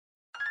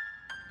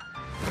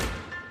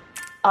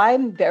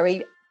I'm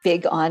very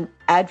big on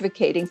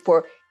advocating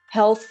for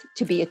health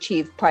to be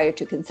achieved prior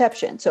to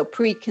conception. So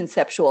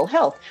preconceptual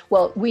health.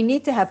 Well, we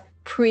need to have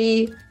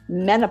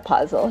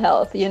pre-menopausal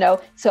health,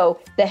 So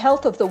the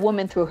health of the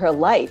woman through her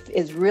life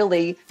is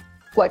really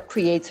what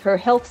creates her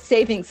health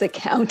savings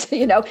account,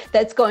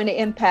 that's going to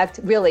impact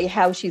really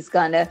how she's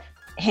going to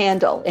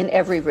handle in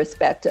every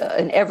respect,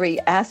 in every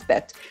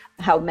aspect,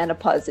 how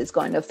menopause is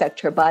going to affect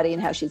her body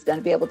and how she's going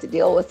to be able to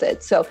deal with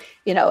it. So,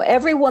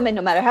 every woman,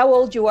 no matter how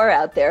old you are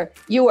out there,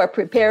 you are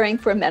preparing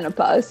for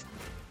menopause.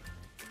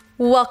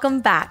 Welcome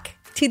back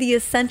to the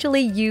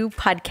Essentially You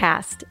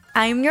podcast.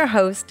 I'm your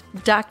host,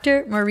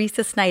 Dr.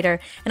 Marisa Snyder,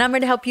 and I'm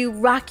here to help you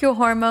rock your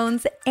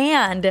hormones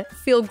and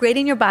feel great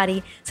in your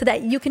body so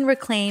that you can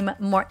reclaim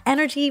more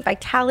energy,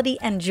 vitality,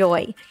 and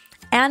joy,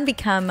 and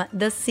become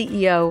the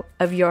CEO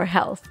of your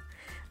health.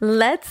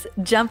 Let's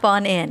jump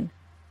on in.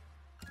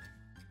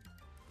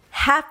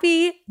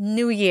 Happy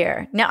New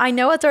Year. Now, I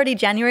know it's already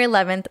January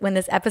 11th when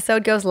this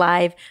episode goes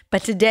live,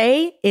 but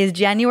today is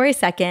January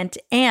 2nd,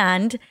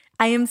 and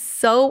I am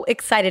so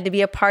excited to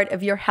be a part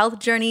of your health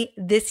journey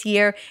this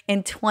year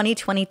in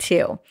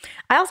 2022.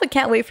 I also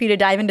can't wait for you to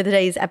dive into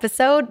today's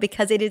episode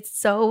because it is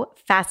so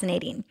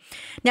fascinating.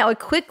 Now, a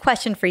quick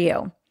question for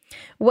you.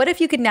 What if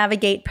you could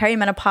navigate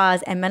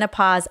perimenopause and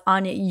menopause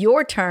on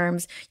your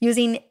terms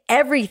using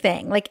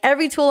everything, like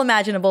every tool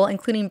imaginable,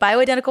 including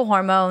bioidentical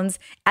hormones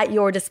at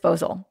your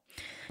disposal?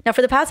 Now,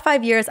 for the past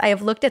 5 years, I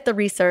have looked at the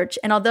research,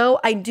 and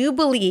although I do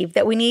believe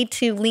that we need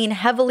to lean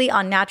heavily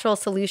on natural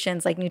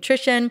solutions like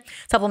nutrition,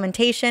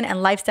 supplementation,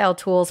 and lifestyle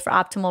tools for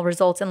optimal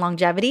results and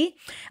longevity,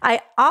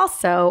 I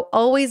also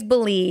always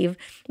believe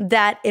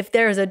that if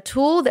there is a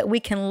tool that we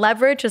can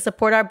leverage to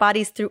support our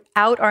bodies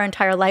throughout our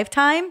entire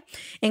lifetime,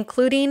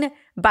 including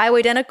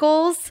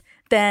bioidenticals,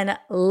 then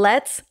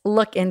let's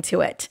look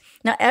into it.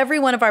 Now, every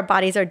one of our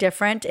bodies are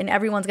different, and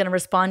everyone's going to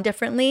respond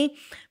differently,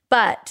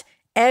 but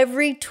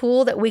every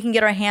tool that we can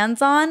get our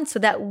hands on so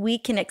that we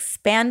can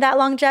expand that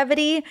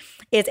longevity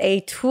is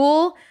a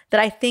tool that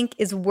I think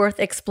is worth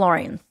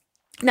exploring.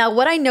 Now,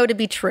 what I know to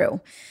be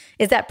true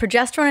is that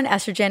progesterone and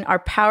estrogen are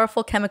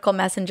powerful chemical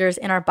messengers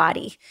in our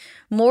body,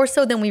 more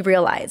so than we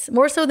realize,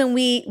 more so than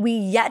we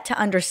yet to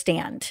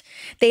understand.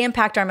 They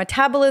impact our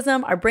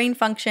metabolism, our brain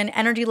function,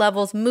 energy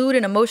levels, mood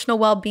and emotional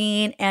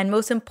well-being, and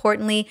most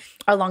importantly,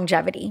 our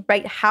longevity,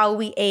 right? How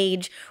we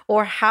age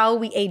or how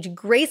we age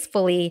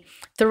gracefully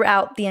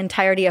throughout the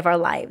entirety of our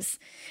lives.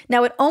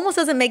 Now, it almost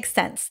doesn't make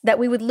sense that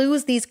we would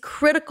lose these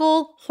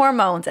critical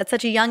hormones at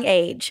such a young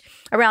age,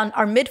 around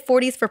our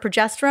mid-40s for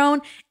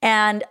progesterone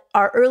and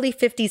our early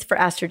 50s for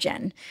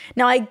estrogen.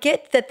 Now, I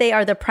get that they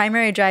are the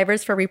primary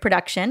drivers for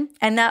reproduction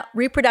and that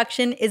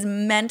reproduction is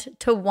meant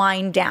to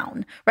wind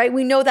down, right?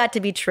 We know that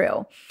to be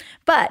true.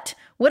 But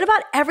what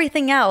about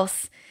everything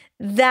else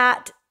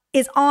that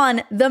is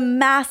on the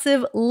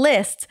massive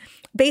list?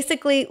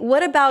 Basically,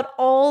 what about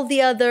all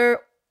the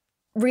other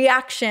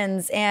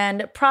reactions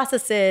and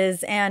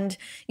processes and,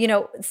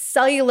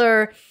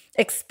 cellular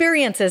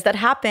experiences that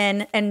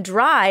happen and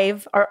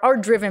drive or are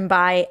driven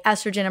by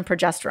estrogen and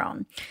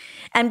progesterone?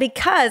 And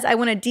because I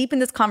want to deepen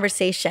this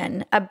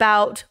conversation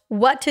about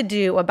what to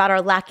do about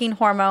our lacking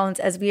hormones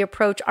as we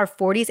approach our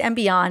 40s and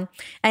beyond,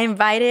 I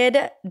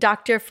invited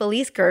Dr.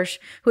 Felice Gersh,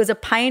 who is a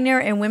pioneer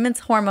in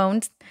women's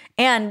hormones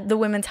and the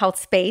women's health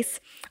space,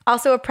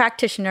 also a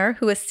practitioner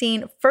who has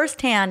seen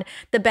firsthand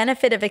the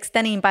benefit of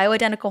extending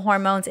bioidentical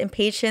hormones in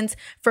patients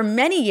for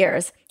many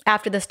years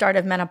after the start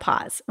of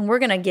menopause. And we're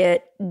going to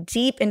get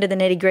deep into the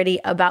nitty-gritty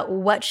about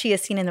what she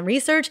has seen in the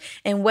research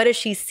and what is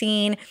she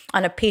seeing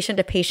on a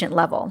patient-to-patient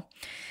level.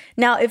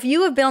 Now, if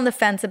you have been on the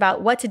fence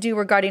about what to do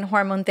regarding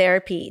hormone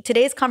therapy,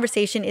 today's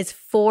conversation is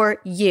for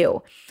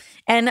you.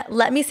 And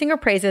let me sing her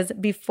praises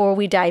before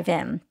we dive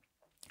in.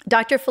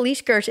 Dr.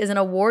 Felice Gersh is an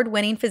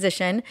award-winning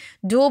physician,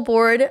 dual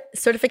board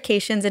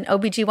certifications in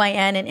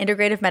OBGYN and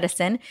integrative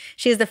medicine.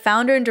 She is the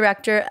founder and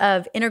director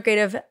of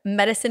Integrative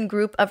Medicine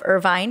Group of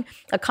Irvine,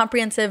 a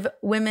comprehensive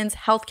women's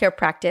healthcare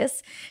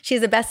practice. She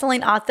is a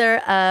best-selling author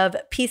of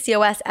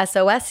PCOS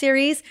SOS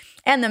series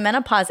and the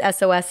Menopause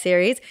SOS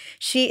series.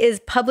 She is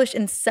published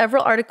in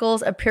several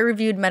articles of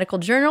peer-reviewed medical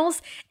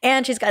journals,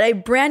 and she's got a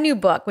brand new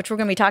book, which we're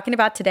going to be talking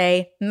about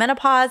today,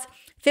 Menopause: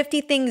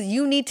 50 Things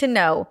You Need to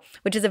Know,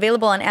 which is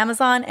available on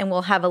Amazon, and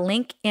we'll have a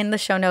link in the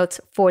show notes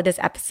for this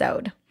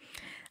episode.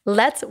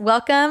 Let's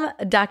welcome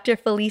Dr.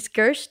 Felice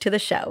Gersh to the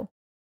show.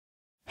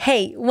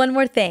 Hey, one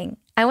more thing.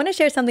 I want to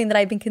share something that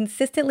I've been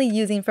consistently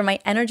using for my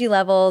energy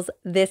levels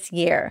this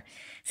year.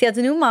 See, as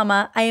a new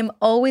mama, I am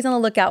always on the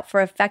lookout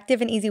for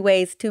effective and easy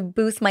ways to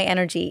boost my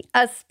energy,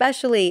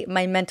 especially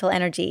my mental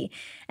energy.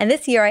 And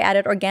this year I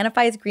added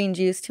Organifi's green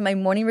juice to my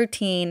morning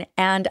routine,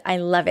 and I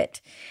love it.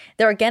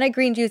 The organic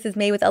green juice is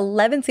made with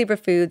 11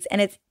 superfoods,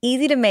 and it's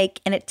easy to make,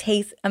 and it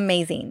tastes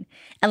amazing.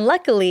 And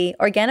luckily,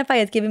 Organifi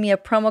has given me a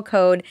promo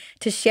code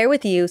to share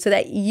with you so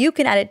that you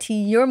can add it to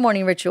your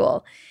morning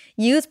ritual.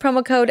 Use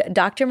promo code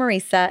Dr.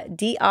 Marisa,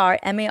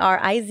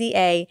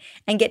 DRMARIZA,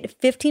 and get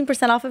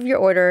 15% off of your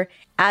order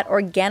at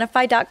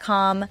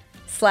Organifi.com/Marisa.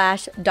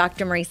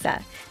 menopause.com/Dr.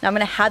 Mariza. Now I'm going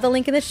to have the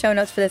link in the show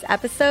notes for this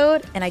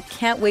episode, and I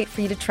can't wait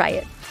for you to try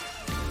it.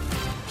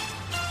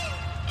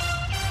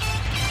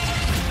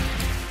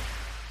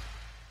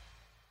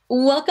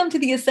 Welcome to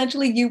the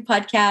Essentially You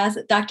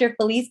podcast, Dr.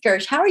 Felice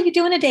Gersh. How are you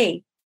doing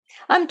today?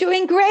 I'm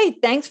doing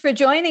great. Thanks for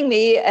joining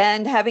me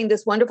and having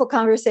this wonderful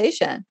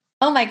conversation.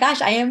 Oh my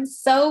gosh, I am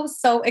so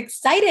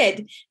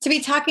excited to be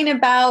talking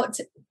about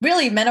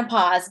really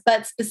menopause,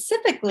 but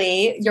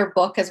specifically your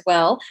book as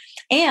well,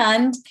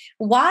 and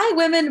why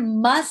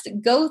women must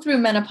go through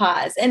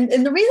menopause. And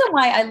the reason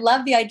why I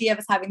love the idea of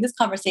us having this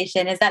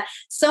conversation is that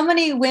so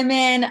many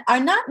women are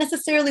not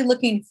necessarily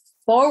looking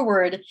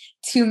forward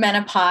to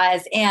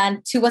menopause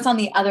and to what's on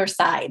the other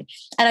side.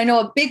 And I know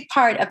a big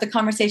part of the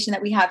conversation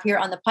that we have here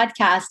on the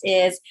podcast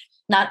is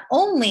not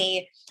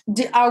only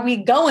are we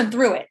going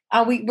through it,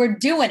 we're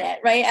doing it,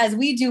 right? As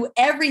we do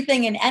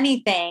everything and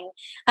anything,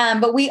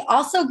 but we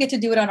also get to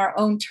do it on our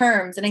own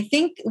terms. And I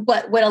think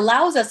what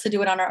allows us to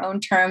do it on our own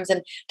terms,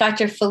 and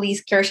Dr.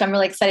 Felice Gersh, I'm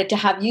really excited to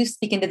have you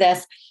speak into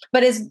this,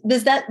 but is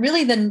that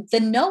really the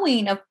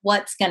knowing of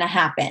what's going to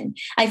happen?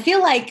 I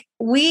feel like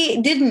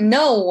we didn't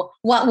know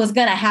what was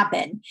going to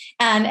happen.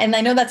 And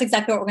I know that's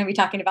exactly what we're going to be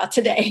talking about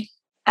today.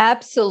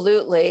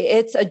 Absolutely.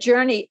 It's a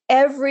journey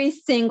every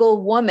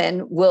single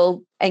woman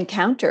will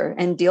encounter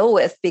and deal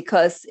with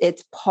because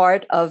it's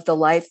part of the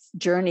life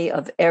journey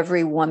of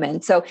every woman.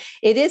 So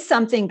it is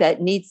something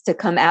that needs to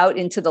come out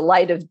into the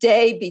light of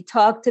day, be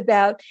talked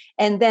about,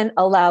 and then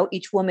allow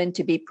each woman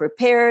to be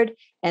prepared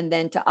and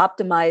then to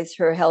optimize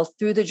her health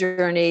through the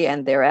journey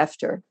and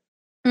thereafter.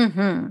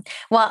 Mm-hmm.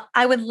 Well,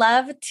 I would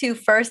love to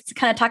first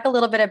kind of talk a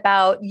little bit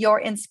about your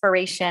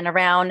inspiration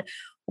around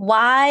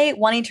why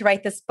wanting to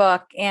write this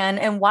book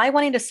and why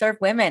wanting to serve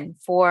women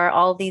for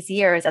all these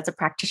years as a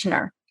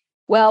practitioner.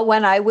 Well,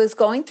 when I was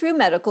going through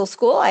medical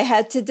school, I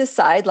had to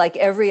decide, like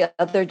every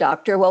other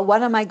doctor, well,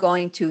 what am I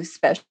going to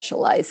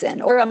specialize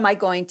in? Or am I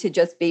going to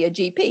just be a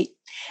GP?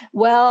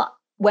 Well,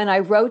 when I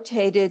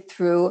rotated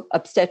through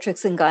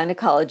obstetrics and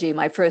gynecology,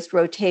 my first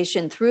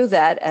rotation through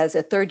that as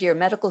a third-year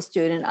medical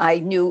student, I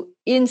knew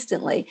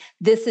instantly,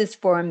 this is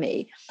for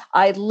me.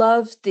 I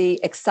love the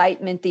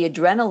excitement, the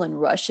adrenaline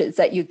rushes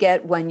that you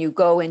get when you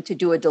go in to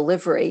do a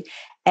delivery.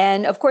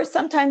 And of course,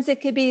 sometimes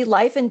it could be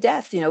life and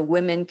death.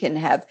 Women can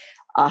have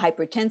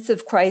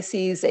hypertensive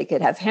crises, they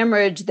could have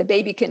hemorrhage, the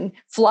baby can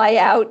fly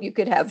out, you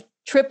could have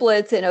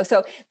triplets,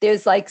 so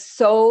there's like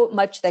so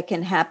much that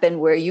can happen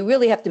where you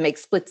really have to make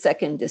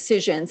split-second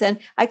decisions. And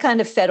I kind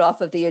of fed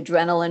off of the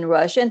adrenaline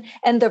rush and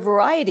the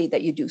variety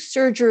that you do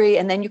surgery.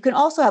 And then you can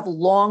also have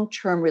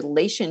long-term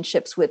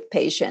relationships with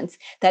patients,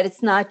 that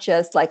it's not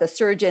just like a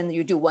surgeon,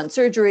 you do one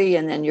surgery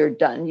and then you're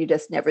done. You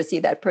just never see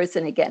that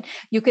person again.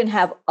 You can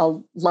have a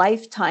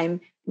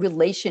lifetime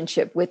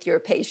relationship with your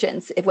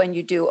patients when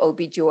you do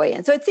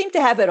OB/GYN. So it seemed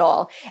to have it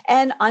all.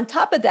 And on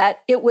top of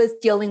that, it was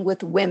dealing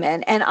with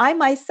women. And I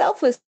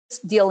myself was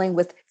dealing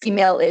with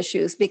female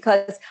issues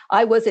because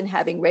I wasn't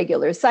having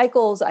regular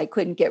cycles. I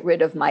couldn't get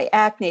rid of my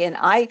acne. And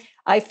I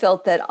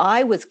felt that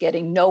I was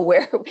getting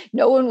nowhere.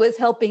 No one was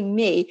helping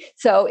me.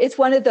 So it's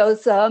one of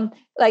those,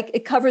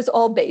 it covers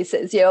all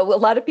bases. A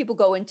lot of people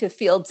go into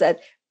fields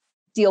that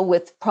deal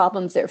with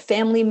problems their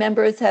family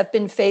members have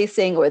been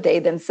facing or they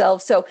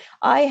themselves. So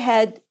I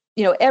had,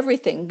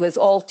 everything was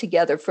all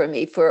together for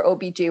me for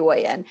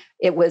OB/GYN.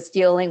 It was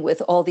dealing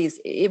with all these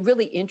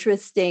really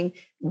interesting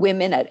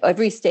women at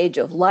every stage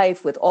of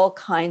life with all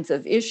kinds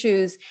of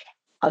issues.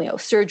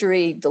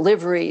 Surgery,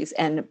 deliveries,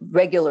 and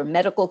regular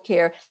medical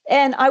care.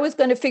 And I was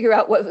going to figure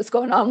out what was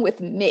going on with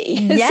me.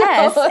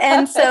 Yes.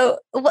 And so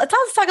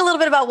let's talk a little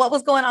bit about what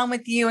was going on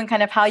with you and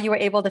kind of how you were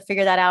able to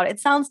figure that out. It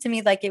sounds to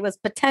me like it was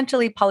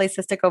potentially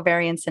polycystic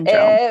ovarian syndrome.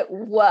 It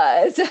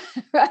was,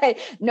 right?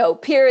 No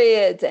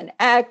periods and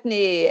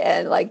acne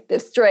and like the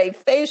stray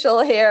facial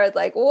hair. It's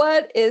like,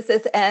 what is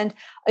this? And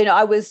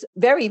I was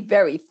very,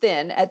 very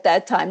thin at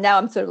that time. Now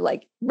I'm sort of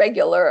like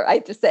regular, I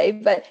have to say,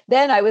 but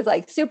then I was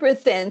like super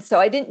thin. So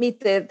I didn't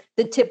meet the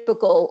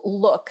typical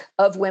look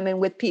of women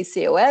with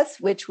PCOS,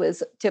 which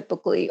was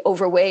typically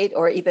overweight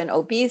or even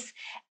obese.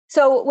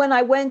 So when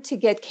I went to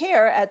get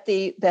care at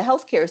the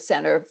healthcare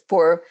center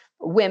for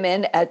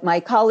women at my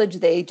college,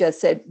 they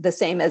just said the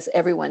same as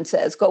everyone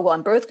says, go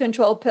on birth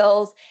control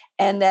pills.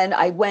 And then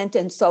I went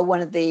and saw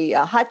one of the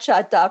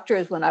hotshot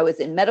doctors when I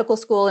was in medical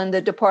school in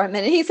the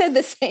department. And he said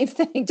the same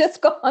thing, just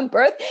go on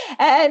birth.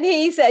 And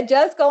he said,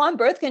 just go on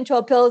birth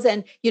control pills.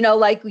 And,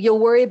 you'll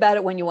worry about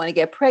it when you want to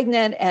get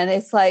pregnant. And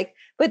it's like,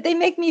 but they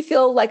make me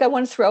feel like I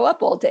want to throw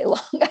up all day long.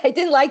 I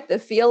didn't like the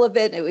feel of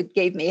it. It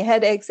gave me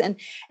headaches. And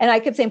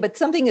I kept saying, but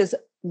something is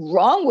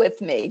wrong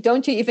with me?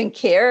 Don't you even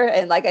care?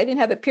 And I didn't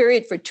have a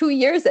period for 2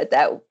 years at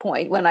that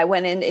point when I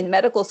went in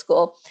medical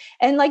school,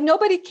 and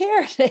nobody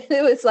cared.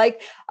 It was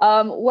like,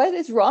 what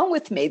is wrong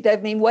with me? I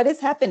mean, what is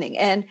happening?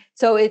 And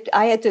so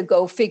I had to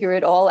go figure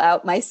it all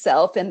out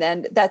myself. And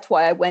then that's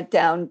why I went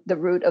down the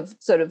route of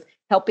sort of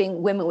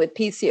helping women with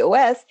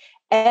PCOS.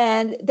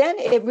 And then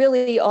it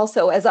really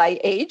also, as I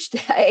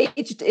aged, I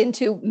aged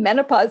into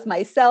menopause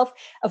myself.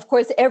 Of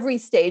course, every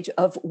stage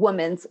of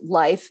woman's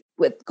life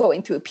with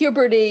going through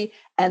puberty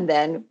and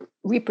then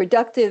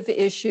reproductive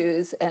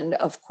issues. And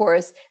of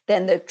course,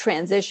 then the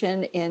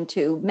transition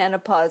into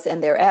menopause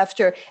and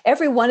thereafter,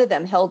 every one of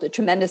them held a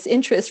tremendous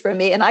interest for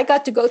me. And I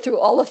got to go through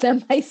all of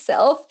them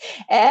myself.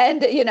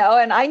 And,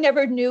 and I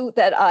never knew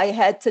that I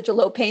had such a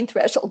low pain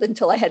threshold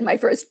until I had my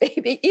first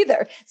baby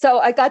either. So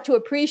I got to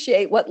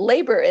appreciate what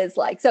labor is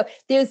like. So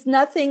there's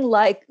nothing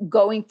like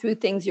going through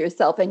things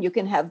yourself, and you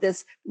can have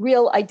this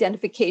real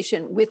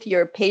identification with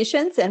your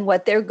patients and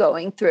what they're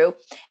going through.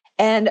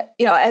 And,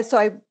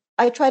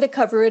 I try to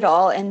cover it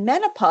all. And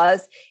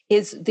menopause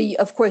is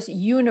of course,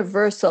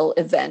 universal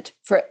event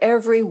for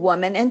every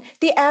woman. And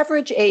the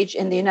average age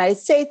in the United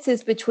States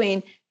is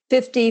between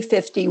 50,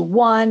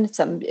 51,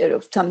 some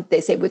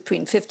they say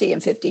between 50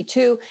 and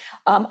 52.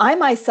 I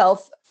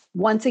myself,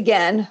 once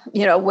again,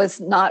 was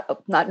not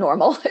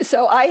normal.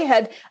 So I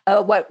had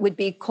what would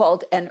be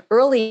called an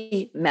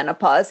early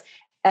menopause.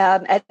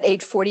 At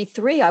age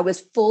 43, I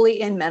was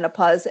fully in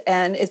menopause,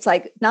 and it's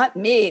like, not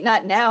me,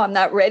 not now, I'm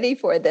not ready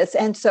for this.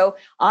 And so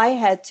I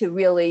had to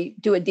really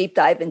do a deep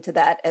dive into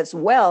that as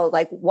well.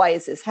 Like, why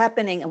is this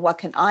happening and what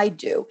can I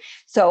do?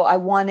 So I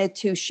wanted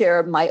to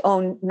share my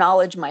own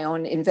knowledge, my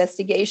own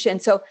investigation.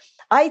 So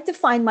I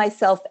define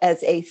myself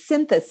as a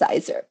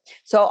synthesizer.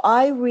 So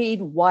I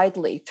read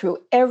widely through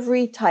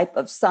every type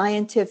of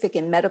scientific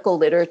and medical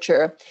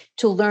literature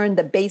to learn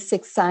the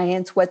basic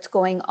science, what's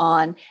going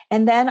on.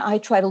 And then I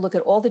try to look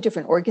at all the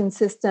different organ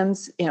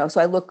systems,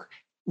 so I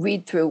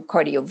read through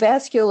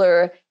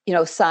cardiovascular,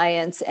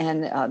 science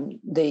and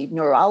the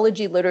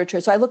neurology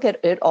literature. So I look at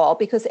it all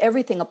because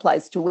everything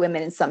applies to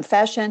women in some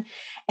fashion.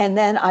 And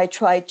then I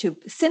try to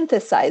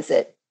synthesize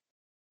it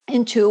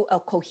into a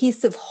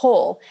cohesive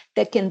whole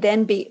that can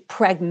then be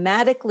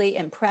pragmatically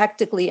and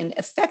practically and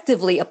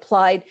effectively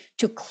applied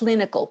to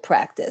clinical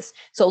practice.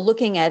 So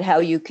looking at how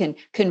you can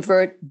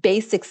convert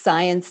basic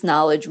science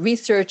knowledge,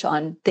 research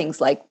on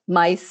things like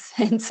mice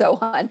and so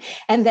on,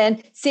 and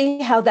then see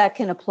how that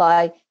can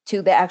apply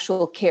to the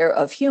actual care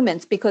of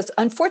humans. Because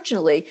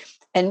unfortunately,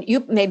 and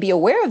you may be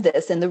aware of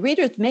this, and the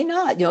readers may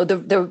not,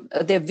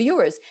 the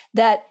viewers,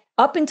 that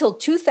up until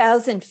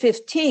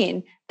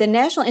 2015, the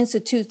National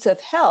Institutes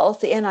of Health,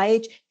 the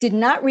NIH, did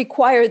not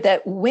require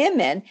that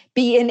women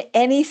be in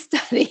any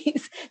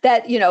studies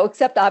that,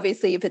 except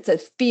obviously if it's a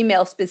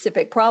female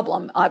specific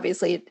problem,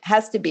 obviously it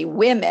has to be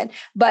women,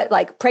 but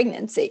like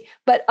pregnancy.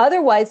 But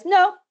otherwise,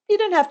 no, you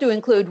don't have to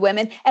include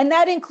women. And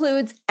that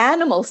includes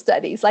animal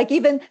studies. Like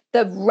even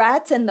the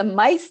rats and the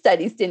mice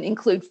studies didn't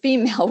include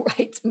female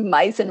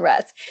mice and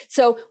rats.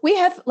 So we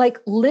have like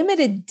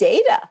limited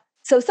data.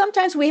 So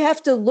sometimes we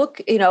have to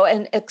look,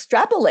 and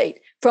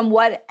extrapolate from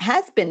what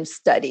has been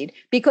studied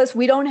because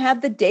we don't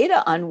have the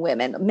data on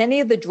women.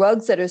 Many of the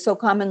drugs that are so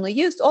commonly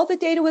used, all the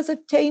data was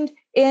obtained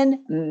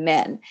in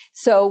men.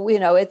 So,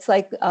 it's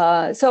like,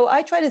 so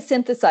I try to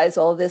synthesize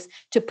all this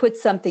to put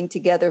something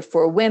together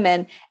for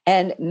women.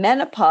 And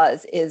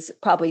menopause is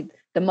probably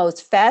the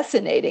most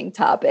fascinating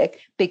topic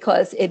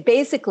because it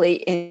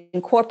basically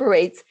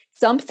incorporates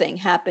something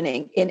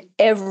happening in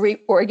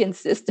every organ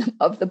system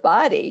of the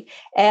body.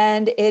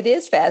 And it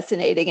is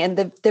fascinating. And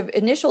the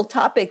initial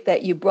topic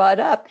that you brought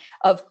up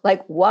of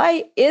like,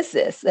 why is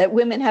this that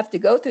women have to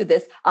go through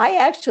this? I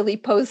actually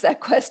posed that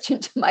question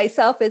to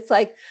myself. It's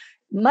like,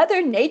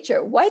 Mother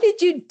Nature, why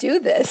did you do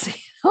this?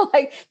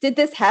 Like, did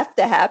this have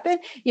to happen?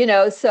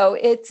 So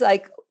it's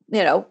like,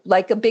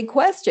 like a big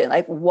question,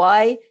 like,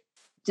 why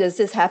does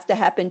this have to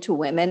happen to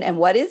women and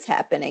what is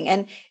happening?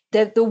 And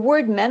the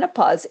word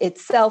menopause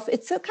itself,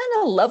 it's a kind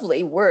of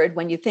lovely word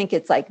when you think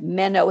it's like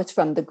meno, it's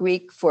from the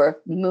Greek for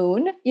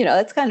moon,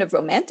 that's kind of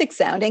romantic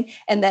sounding.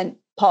 And then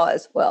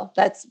pause, well,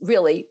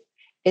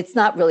 it's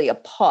not really a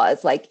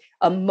pause, like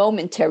a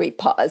momentary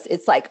pause.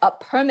 It's like a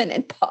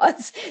permanent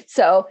pause.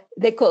 So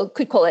they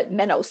could call it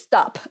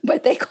menostop,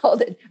 but they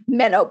called it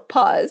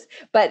menopause.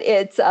 But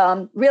it's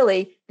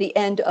really the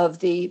end of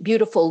the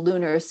beautiful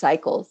lunar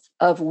cycles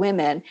of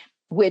women,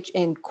 which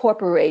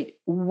incorporate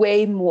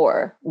way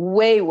more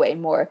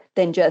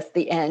than just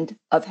the end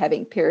of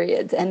having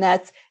periods. And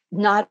that's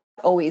not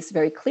always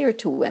very clear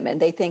to women.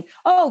 They think,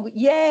 oh,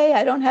 yay,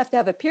 I don't have to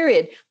have a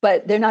period,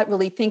 but they're not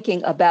really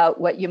thinking about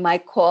what you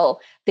might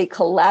call the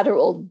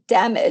collateral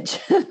damage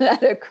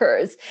that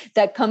occurs,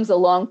 that comes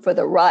along for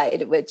the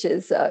ride, which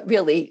is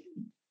really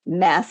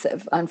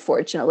massive,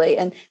 unfortunately.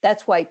 And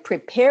that's why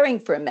preparing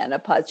for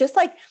menopause, just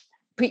like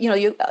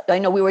I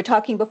know we were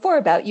talking before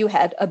about you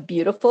had a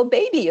beautiful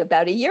baby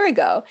about a year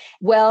ago.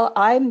 Well,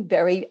 I'm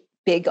very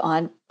big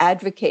on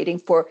advocating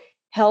for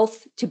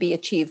health to be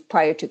achieved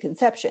prior to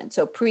conception.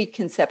 So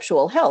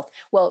preconceptual health.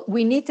 Well,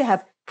 we need to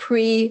have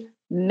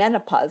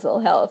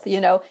premenopausal health,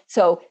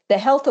 So the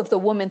health of the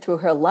woman through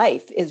her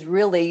life is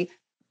really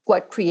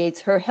what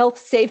creates her health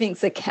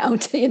savings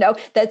account,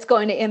 that's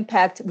going to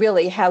impact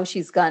really how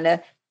she's going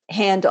to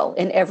handle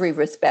in every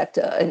respect,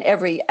 in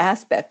every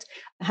aspect,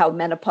 how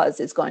menopause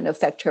is going to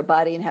affect her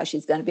body and how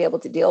she's going to be able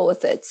to deal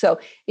with it. So,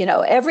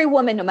 every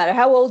woman, no matter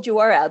how old you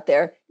are out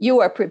there, you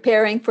are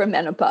preparing for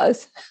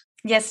menopause.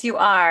 Yes, you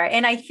are.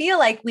 And I feel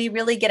like we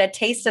really get a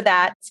taste of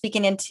that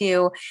speaking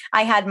into,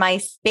 I had my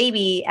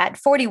baby at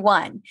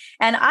 41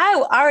 and I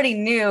already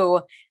knew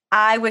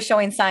I was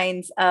showing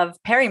signs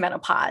of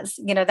perimenopause.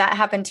 That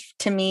happened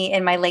to me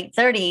in my late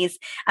 30s.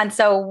 And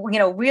so,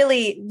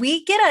 really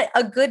we get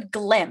a good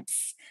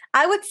glimpse.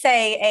 I would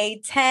say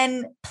a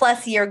 10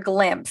 plus year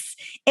glimpse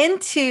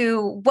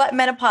into what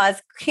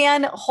menopause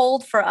can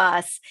hold for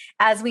us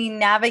as we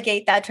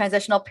navigate that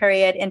transitional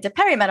period into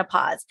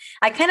perimenopause.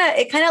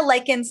 It kind of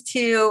likens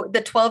to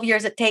the 12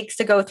 years it takes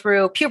to go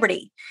through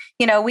puberty.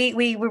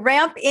 We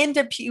ramp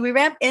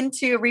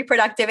into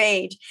reproductive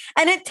age,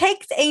 and it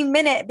takes a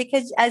minute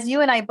because, as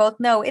you and I both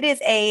know, it is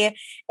a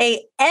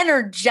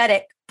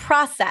energetic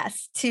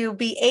process to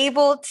be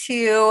able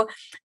to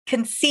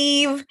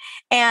conceive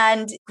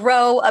and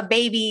grow a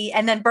baby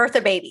and then birth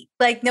a baby.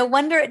 Like, no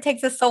wonder it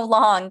takes us so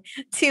long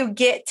to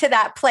get to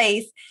that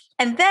place.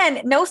 And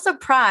then, no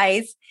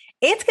surprise,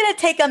 it's going to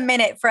take a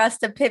minute for us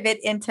to pivot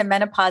into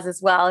menopause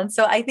as well. And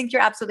so I think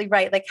you're absolutely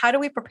right. Like, how do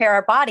we prepare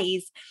our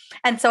bodies?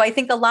 And so I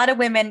think a lot of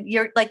women,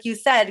 like you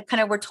said,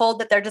 kind of were told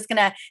that they're just going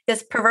to,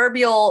 this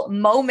proverbial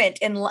moment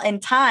in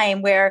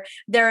time where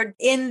they're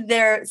in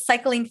their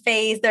cycling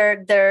phase,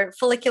 their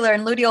follicular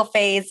and luteal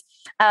phase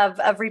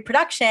of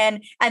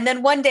reproduction. And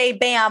then one day,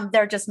 bam,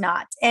 they're just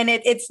not. And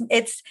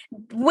it's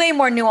way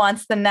more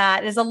nuanced than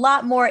that. There's a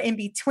lot more in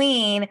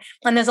between.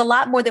 And there's a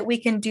lot more that we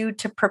can do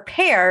to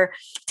prepare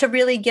to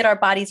really get our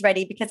bodies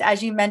ready. Because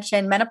as you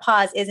mentioned,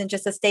 menopause isn't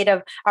just a state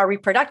of our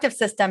reproductive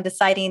system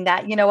deciding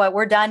that, you know what,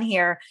 we're done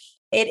here.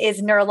 It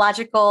is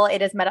neurological,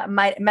 it is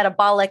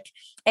metabolic,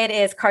 it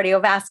is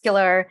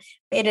cardiovascular,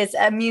 it is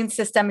immune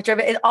system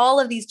driven, all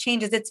of these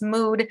changes, it's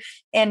mood.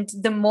 And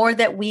the more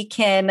that we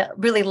can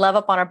really love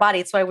up on our body,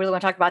 it's what I really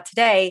want to talk about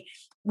today,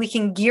 we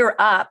can gear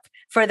up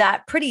for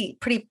that pretty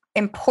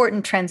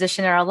important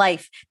transition in our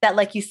life that,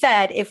 like you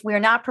said, if we're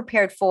not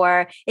prepared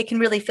for, it can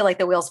really feel like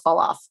the wheels fall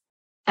off.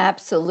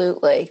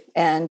 Absolutely.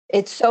 And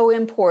it's so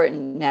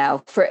important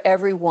now for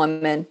every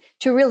woman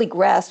to really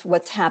grasp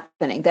what's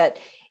happening, that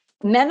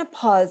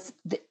menopause,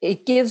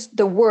 it gives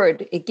the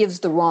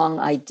wrong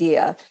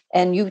idea.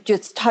 And you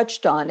just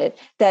touched on it,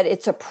 that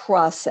it's a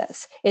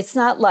process. It's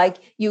not like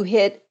you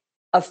hit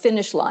a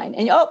finish line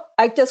and,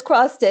 I just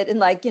crossed it. And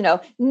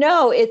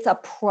no, it's a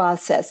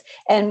process.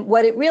 And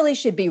what it really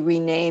should be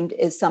renamed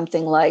is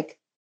something like,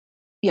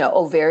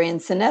 ovarian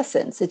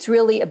senescence. It's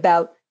really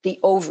about the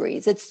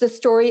ovaries. It's the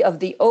story of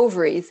the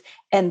ovaries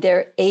and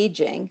their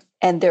aging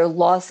and their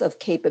loss of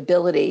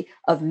capability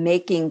of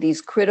making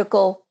these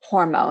critical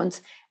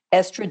hormones,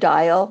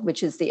 estradiol,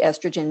 which is the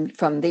estrogen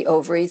from the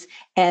ovaries,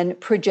 and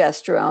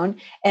progesterone.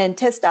 And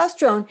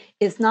testosterone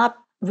is not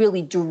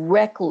really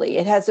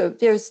directly,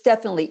 there's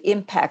definitely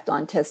impact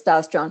on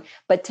testosterone,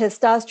 but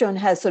testosterone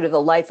has sort of a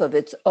life of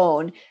its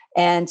own.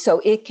 And so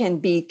it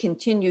can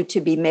continue to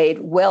be made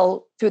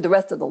well through the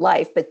rest of the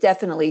life, but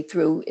definitely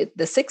through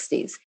the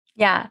 60s.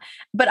 Yeah.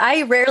 But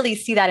I rarely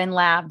see that in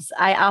labs.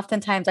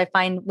 Oftentimes I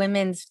find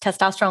women's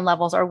testosterone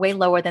levels are way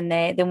lower than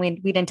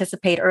we'd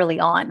anticipate early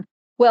on.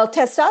 Well,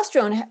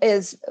 testosterone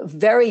is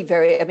very,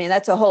 very,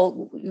 that's a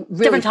whole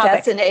really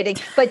fascinating.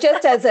 But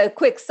just as a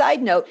quick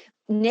side note,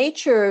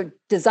 nature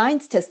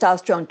designs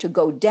testosterone to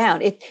go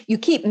down. You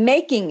keep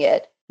making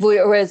it,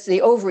 whereas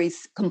the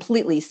ovaries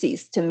completely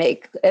cease to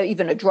make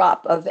even a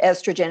drop of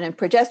estrogen and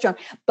progesterone.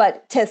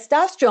 But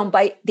testosterone,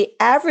 by the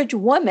average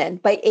woman,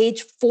 by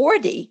age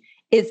 40,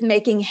 is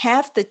making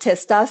half the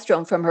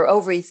testosterone from her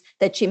ovaries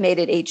that she made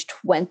at age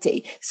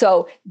 20.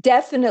 So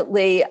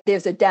definitely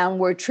there's a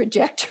downward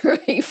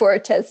trajectory for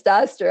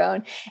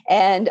testosterone.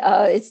 And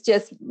it's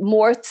just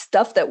more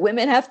stuff that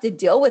women have to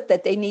deal with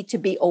that they need to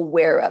be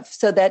aware of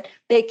so that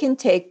they can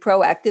take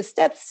proactive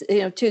steps,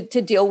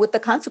 to deal with the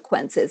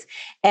consequences.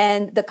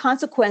 And the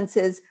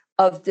consequences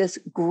of this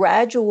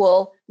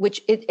gradual, which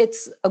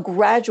it's a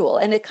gradual,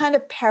 and it kind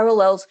of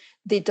parallels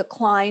the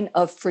decline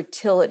of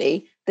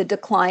fertility, the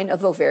decline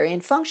of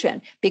ovarian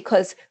function,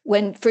 because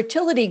when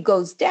fertility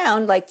goes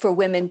down, like for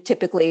women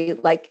typically,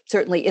 like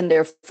certainly in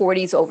their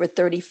 40s over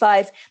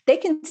 35, they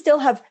can still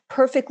have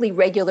perfectly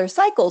regular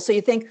cycles. So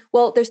you think,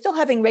 well, they're still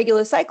having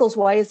regular cycles.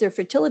 Why is their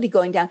fertility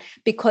going down?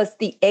 Because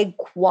the egg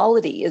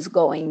quality is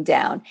going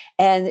down.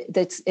 And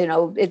that's,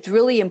 it's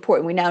really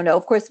important. We now know,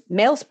 of course,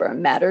 male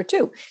sperm matter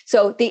too.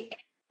 So the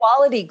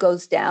quality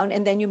goes down,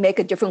 and then you make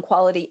a different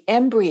quality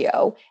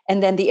embryo,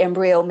 and then the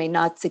embryo may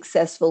not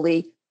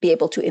successfully be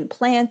able to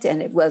implant,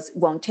 and it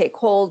won't take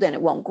hold, and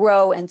it won't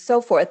grow, and so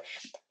forth.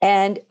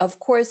 And of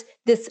course,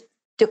 this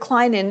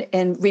decline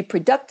in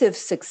reproductive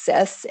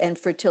success and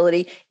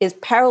fertility is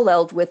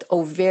paralleled with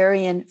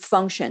ovarian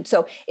function.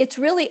 So it's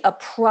really a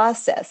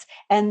process,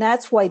 and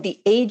that's why the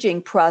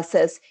aging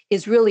process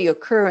is really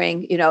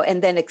occurring,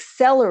 and then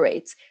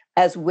accelerates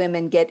as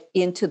women get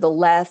into the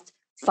last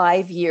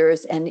 5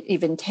 years and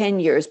even 10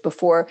 years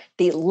before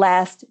the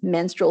last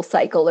menstrual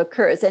cycle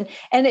occurs. And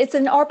it's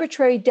an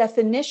arbitrary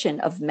definition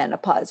of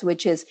menopause,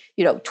 which is,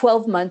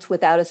 12 months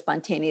without a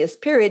spontaneous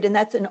period. And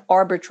that's an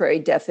arbitrary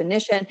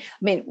definition.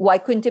 I mean, why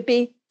couldn't it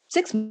be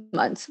 6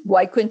 months?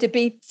 Why couldn't it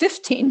be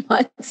 15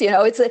 months?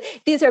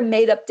 These are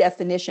made up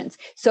definitions.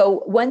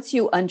 So once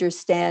you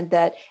understand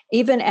that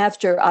even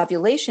after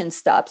ovulation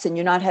stops and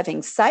you're not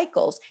having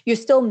cycles, you're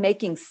still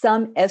making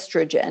some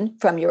estrogen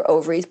from your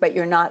ovaries, but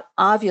you're not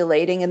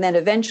ovulating. And then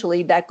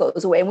eventually that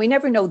goes away. And we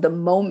never know the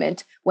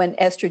moment when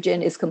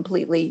estrogen is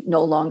completely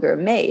no longer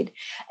made.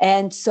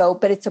 And so,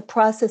 but it's a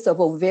process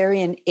of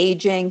ovarian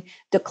aging,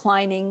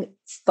 declining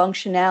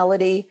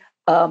functionality,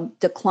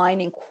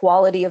 declining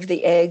quality of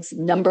the eggs,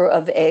 number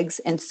of eggs,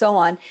 and so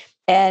on.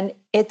 And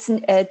it's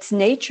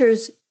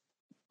nature's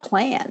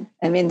plan.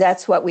 I mean,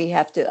 that's what we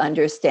have to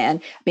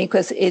understand,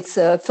 because it's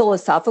a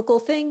philosophical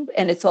thing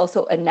and it's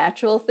also a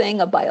natural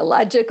thing, a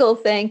biological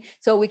thing.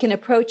 So we can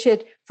approach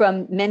it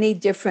from many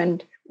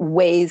different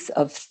ways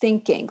of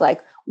thinking,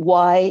 like,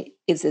 why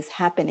is this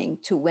happening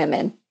to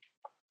women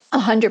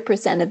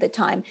 100% of the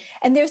time?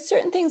 And there's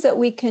certain things that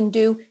we can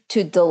do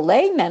to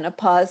delay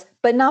menopause,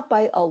 but not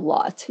by a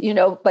lot,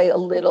 by a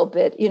little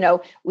bit.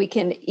 We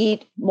can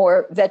eat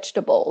more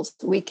vegetables.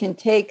 We can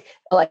take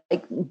like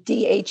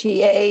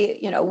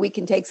DHEA, we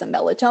can take some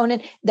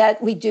melatonin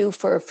that we do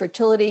for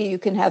fertility. You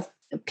can have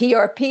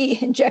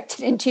PRP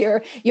injected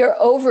into your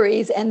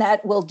ovaries, and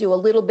that will do a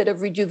little bit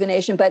of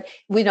rejuvenation. But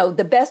we know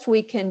the best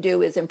we can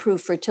do is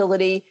improve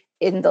fertility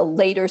in the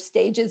later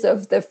stages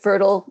of the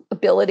fertile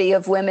ability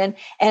of women,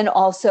 and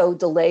also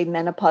delay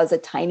menopause a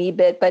tiny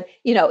bit. But,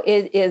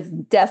 it is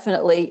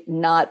definitely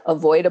not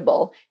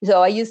avoidable.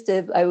 So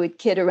I would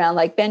kid around,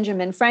 like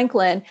Benjamin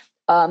Franklin,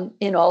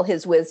 in all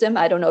his wisdom.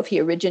 I don't know if he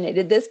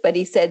originated this, but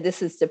he said,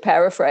 this is to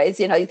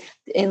paraphrase,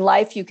 in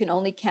life, you can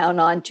only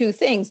count on two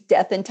things,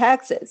 death and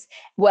taxes.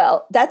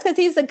 Well, that's because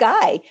he's a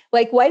guy.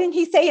 Like, why didn't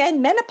he say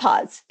and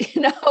menopause?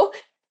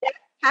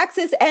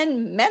 Taxes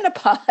and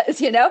menopause,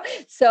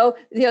 So,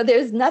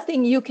 there's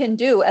nothing you can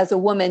do as a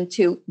woman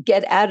to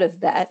get out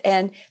of that.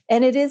 And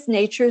it is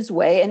nature's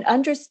way, and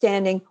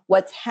understanding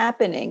what's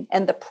happening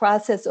and the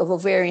process of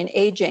ovarian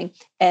aging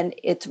and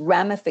its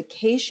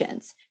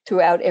ramifications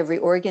throughout every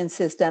organ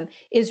system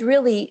is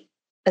really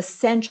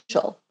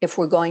essential if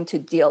we're going to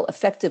deal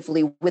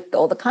effectively with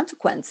all the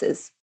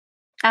consequences.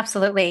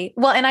 Absolutely.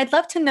 Well, and I'd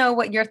love to know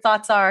what your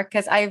thoughts are,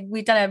 because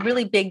we've done a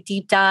really big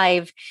deep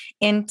dive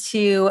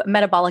into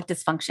metabolic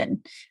dysfunction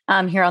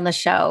here on the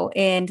show,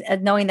 and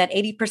knowing that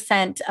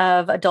 80%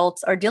 of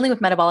adults are dealing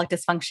with metabolic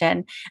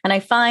dysfunction. And I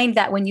find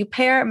that when you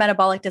pair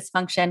metabolic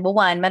dysfunction, well,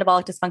 one,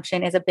 metabolic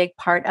dysfunction is a big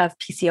part of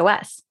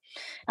PCOS.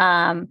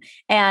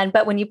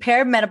 But when you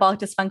pair metabolic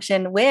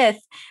dysfunction with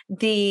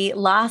the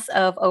loss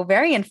of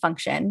ovarian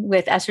function,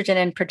 with estrogen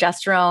and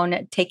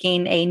progesterone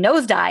taking a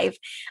nosedive,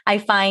 I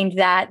find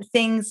that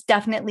things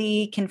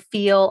definitely can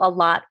feel a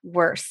lot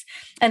worse.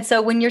 And so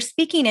when you're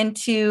speaking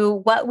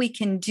into what we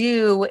can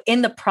do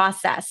in the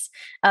process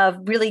of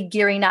really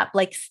gearing up,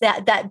 like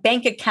that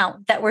bank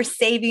account that we're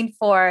saving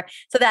for,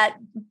 so that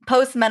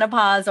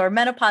post-menopause or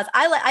menopause,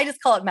 I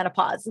just call it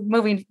menopause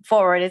moving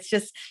forward. It's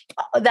just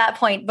that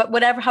point, but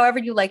however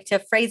you like to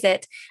phrase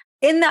it,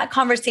 in that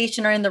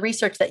conversation or in the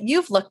research that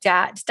you've looked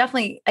at,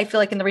 definitely, I feel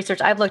like in the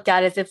research I've looked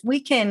at, is if we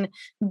can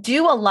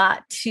do a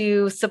lot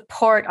to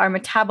support our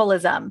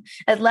metabolism,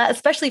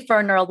 especially for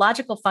our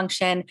neurological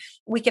function,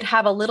 we could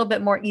have a little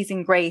bit more ease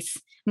and grace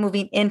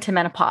moving into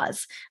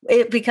menopause,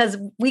 because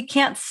we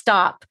can't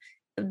stop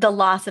the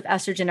loss of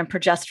estrogen and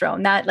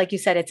progesterone. That, like you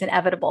said, it's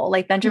inevitable.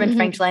 Like Benjamin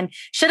Franklin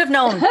should have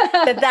known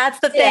that that's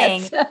the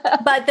thing.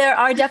 But there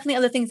are definitely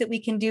other things that we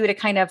can do to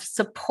kind of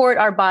support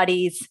our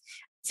bodies,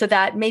 so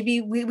that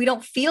maybe we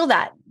don't feel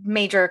that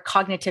major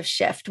cognitive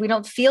shift. We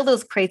don't feel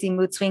those crazy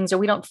mood swings, or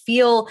we don't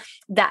feel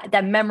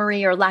that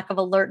memory or lack of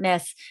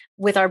alertness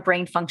with our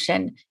brain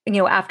function,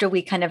 after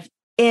we kind of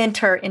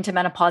enter into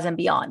menopause and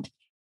beyond.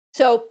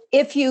 So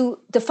if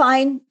you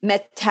define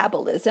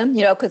metabolism,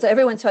 because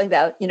everyone's talking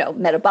about,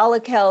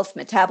 metabolic health,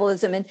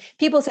 metabolism, and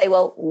people say,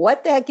 well,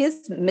 what the heck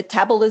is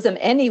metabolism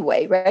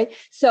anyway, right?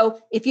 So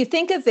if you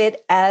think of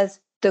it as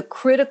the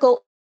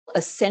critical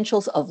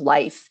essentials of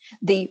life,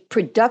 the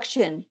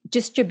production,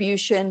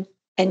 distribution,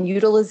 and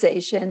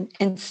utilization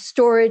and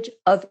storage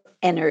of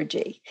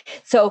energy.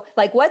 So,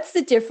 like, what's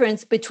the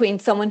difference between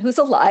someone who's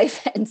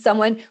alive and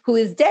someone who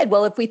is dead?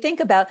 Well, if we think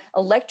about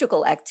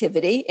electrical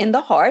activity in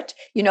the heart,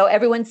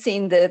 everyone's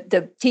seen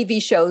the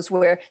TV shows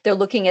where they're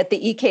looking at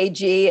the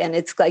EKG and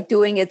it's like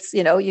doing its,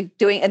 and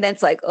then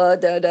it's like,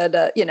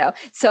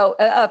 so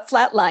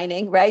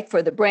flatlining, right?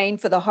 For the brain,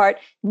 for the heart,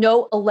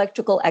 no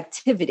electrical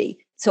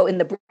activity. So in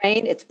the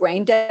brain, it's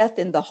brain death.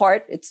 In the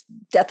heart, it's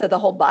death of the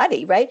whole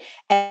body, right?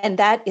 And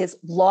that is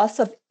loss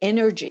of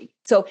energy.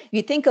 So if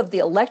you think of the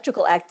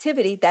electrical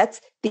activity, that's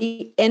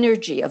the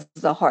energy of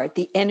the heart,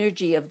 the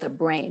energy of the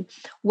brain.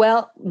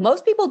 Well,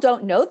 most people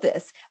don't know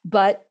this,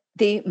 but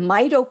the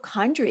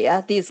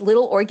mitochondria, these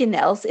little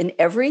organelles in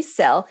every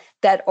cell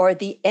that are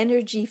the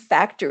energy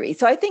factory.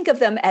 So I think of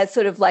them as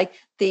sort of like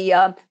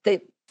the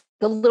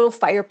little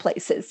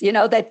fireplaces,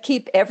 that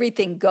keep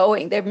everything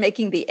going. They're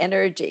making the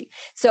energy.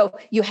 So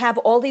you have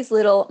all these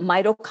little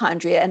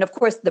mitochondria. And of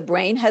course, the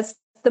brain has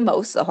the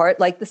most, the heart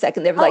like the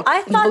second. They're like,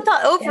 I thought the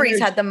ovaries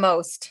had the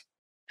most.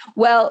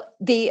 Well,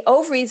 the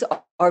ovaries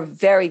are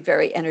very,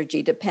 very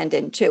energy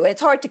dependent too. It's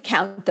hard to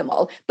count them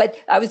all, but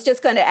I was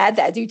just going to add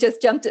that. You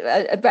just jumped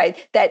right,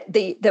 that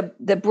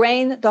the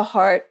brain, the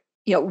heart,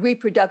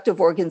 reproductive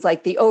organs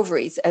like the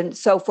ovaries and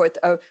so forth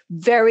are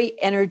very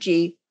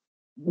energy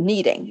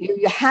needing.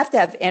 You have to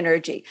have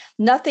energy.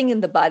 Nothing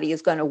in the body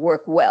is going to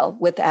work well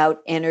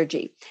without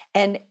energy.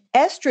 And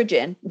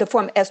estrogen, the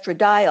form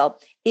estradiol,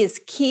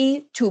 is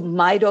key to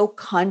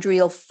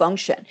mitochondrial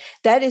function.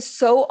 That is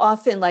so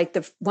often like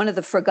one of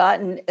the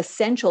forgotten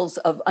essentials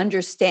of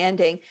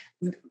understanding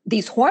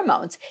these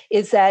hormones,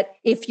 is that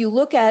if you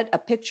look at a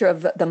picture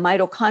of the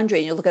mitochondria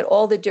and you look at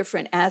all the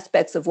different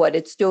aspects of what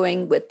it's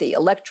doing with the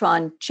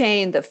electron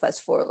chain, the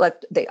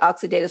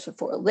oxidative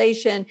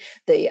phosphorylation,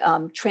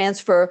 the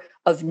transfer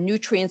of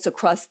nutrients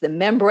across the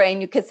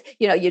membrane, because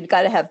you've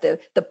got to have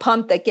the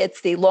pump that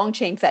gets the long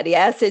chain fatty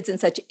acids and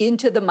such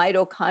into the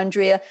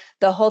mitochondria,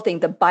 the whole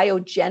thing, the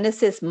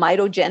biogenesis,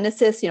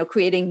 mitogenesis,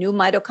 creating new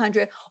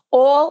mitochondria,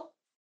 all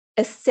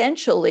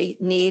essentially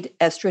need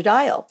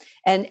estradiol.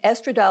 And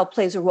estradiol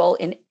plays a role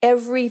in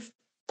every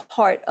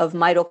part of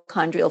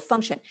mitochondrial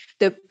function,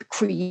 the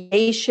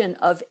creation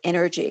of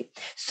energy.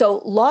 So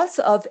loss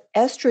of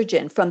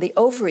estrogen from the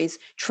ovaries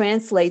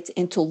translates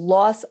into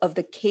loss of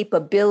the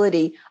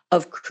capability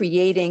of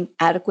creating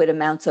adequate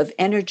amounts of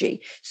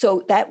energy.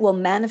 So that will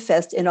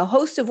manifest in a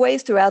host of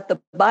ways throughout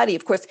the body.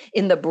 Of course,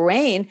 in the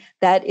brain,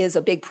 that is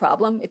a big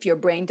problem. If your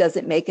brain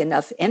doesn't make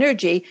enough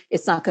energy,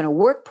 it's not going to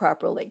work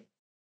properly.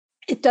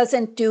 It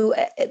doesn't do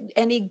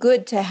any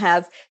good to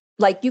have,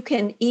 like, you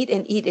can eat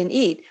and eat and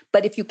eat,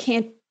 but if you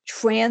can't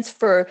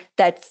transfer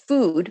that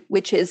food,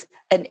 which is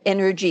an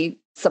energy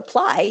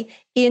supply,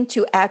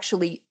 into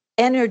actually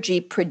energy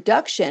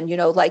production,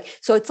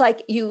 so it's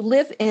like you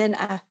live in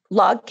a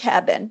log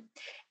cabin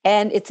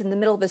and it's in the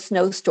middle of a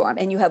snowstorm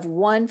and you have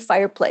one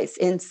fireplace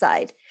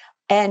inside.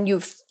 And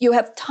you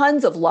have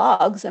tons of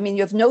logs. I mean,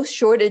 you have no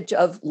shortage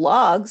of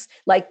logs,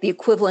 like the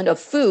equivalent of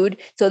food.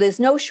 So there's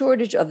no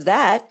shortage of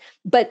that.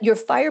 But your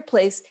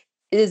fireplace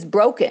is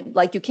broken,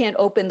 like you can't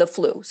open the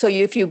flue. So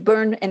if you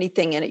burn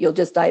anything in it, you'll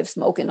just die of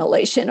smoke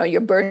inhalation or you're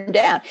burned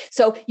down.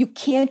 So you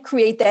can't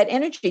create that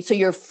energy. So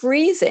you're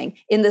freezing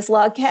in this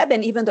log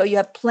cabin, even though you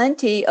have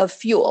plenty of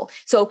fuel.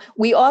 So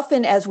we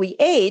often, as we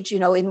age,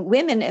 in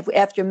women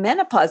after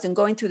menopause and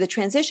going through the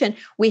transition,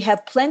 we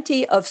have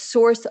plenty of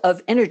source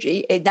of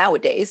energy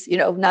nowadays,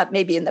 not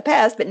maybe in the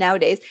past, but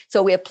nowadays.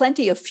 So we have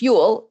plenty of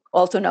fuel,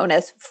 also known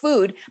as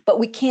food, but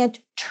we can't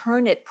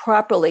turn it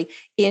properly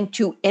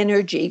into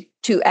energy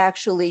to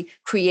actually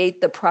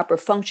create the proper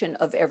function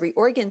of every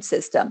organ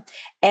system.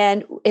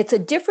 And it's a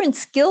different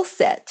skill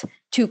set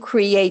to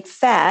create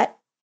fat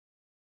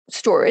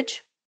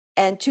storage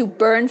and to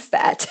burn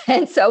fat.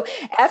 And so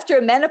after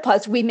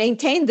menopause, we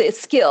maintain the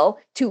skill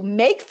to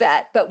make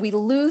fat, but we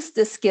lose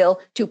the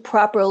skill to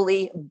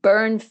properly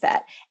burn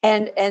fat.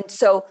 And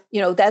so,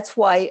 that's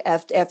why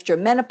after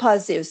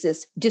menopause, there's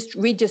this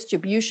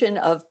redistribution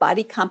of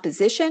body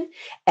composition,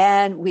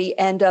 and we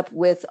end up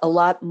with a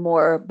lot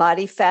more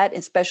body fat,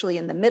 especially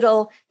in the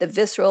middle, the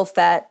visceral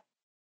fat.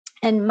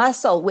 And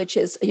muscle, which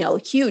is,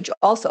 huge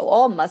also,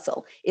 all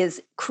muscle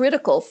is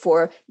critical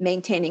for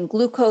maintaining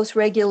glucose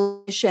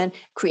regulation,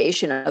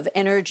 creation of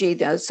energy.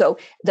 So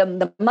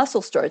the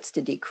muscle starts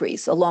to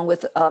decrease along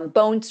with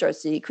bone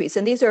starts to decrease.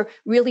 And these are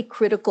really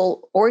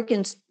critical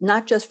organs,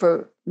 not just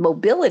for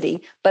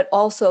mobility, but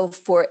also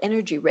for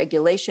energy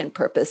regulation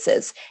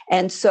purposes.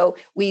 And so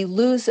we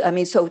lose,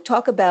 so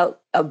talk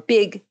about a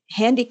big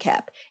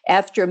handicap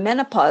after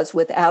menopause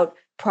without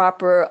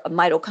proper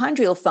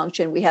mitochondrial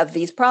function, we have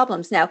these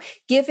problems. Now,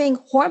 giving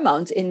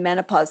hormones in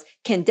menopause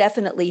can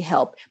definitely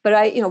help. But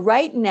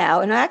right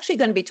now, and I'm actually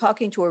going to be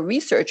talking to a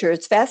researcher,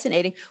 it's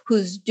fascinating,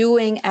 who's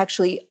doing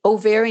actually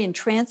ovarian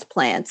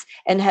transplants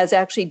and has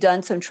actually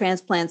done some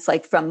transplants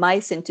like from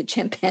mice into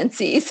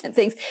chimpanzees and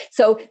things.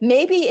 So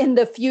maybe in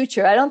the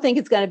future, I don't think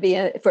it's going to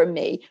be for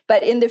me,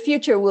 but in the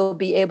future, we'll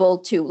be able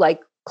to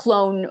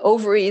clone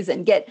ovaries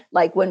and get,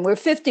 like, when we're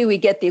 50, we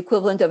get the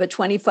equivalent of a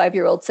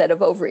 25-year-old set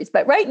of ovaries.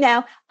 But right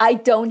now, I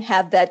don't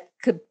have that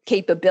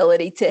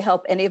capability to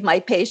help any of my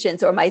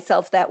patients or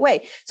myself that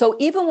way. So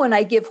even when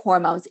I give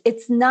hormones,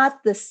 it's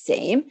not the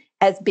same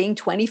as being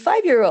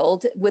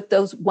 25-year-old with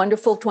those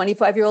wonderful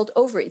 25-year-old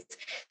ovaries.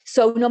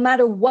 So no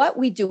matter what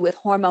we do with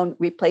hormone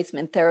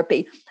replacement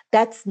therapy,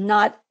 that's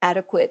not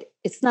adequate.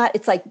 It's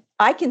like,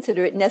 I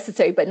consider it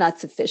necessary, but not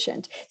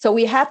sufficient. So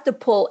we have to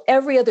pull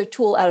every other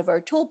tool out of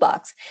our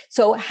toolbox.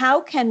 So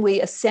how can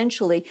we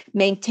essentially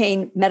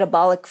maintain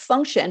metabolic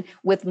function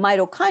with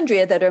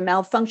mitochondria that are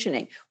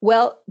malfunctioning?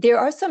 Well, there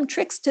are some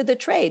tricks to the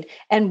trade.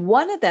 And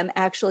one of them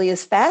actually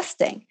is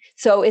fasting.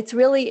 So it's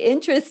really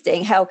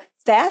interesting how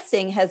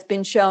fasting has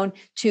been shown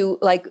to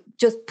like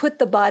just put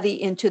the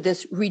body into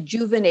this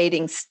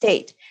rejuvenating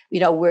state,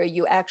 where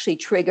you actually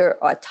trigger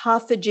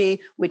autophagy,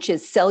 which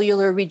is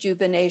cellular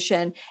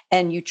rejuvenation,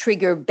 and you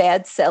trigger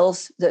bad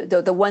cells,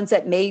 the ones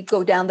that may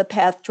go down the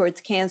path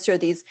towards cancer,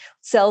 these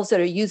cells that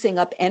are using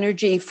up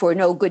energy for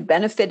no good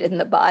benefit in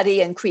the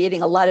body and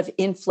creating a lot of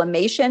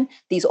inflammation.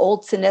 These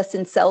old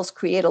senescent cells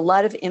create a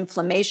lot of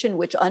inflammation,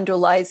 which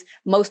underlies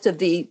most of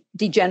the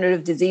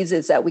degenerative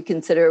diseases that we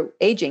consider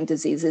aging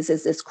diseases,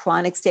 is this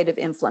chronic state of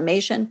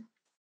inflammation.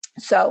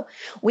 So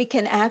we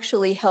can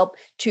actually help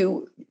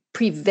to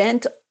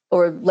prevent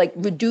or like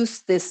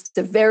reduce this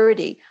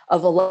severity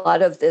of a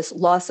lot of this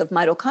loss of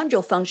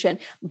mitochondrial function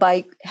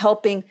by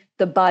helping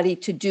the body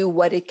to do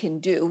what it can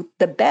do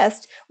the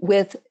best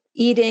with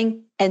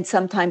eating and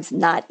sometimes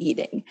not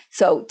eating.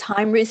 So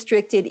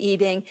time-restricted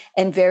eating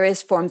and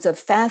various forms of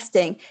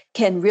fasting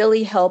can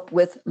really help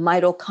with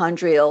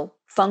mitochondrial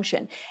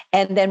function.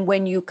 And then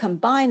when you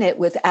combine it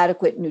with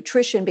adequate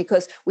nutrition,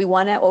 because we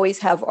want to always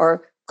have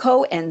our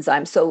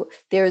coenzymes. So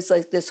there's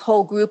like this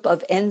whole group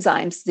of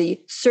enzymes, the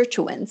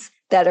sirtuins,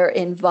 that are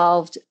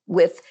involved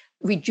with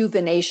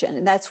rejuvenation.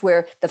 And that's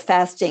where the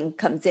fasting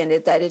comes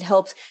in, that it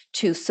helps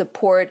to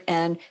support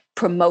and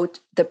promote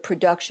the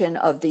production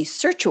of these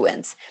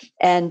sirtuins.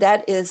 And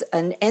that is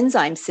an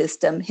enzyme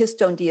system,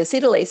 histone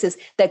deacetylases,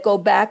 that go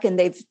back, and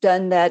they've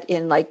done that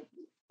in like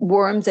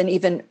worms and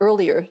even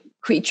earlier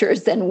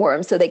creatures than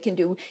worms. So they can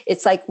do,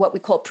 it's like what we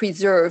call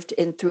preserved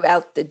in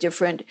throughout the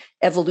different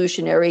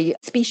evolutionary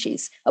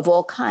species of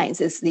all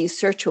kinds, is these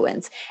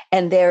sirtuins.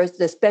 And there's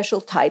the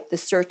special type, the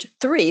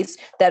SIRT3s,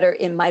 that are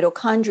in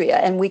mitochondria.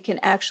 And we can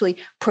actually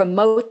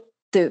promote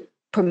the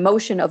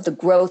promotion of the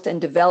growth and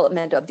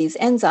development of these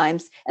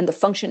enzymes and the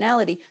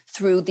functionality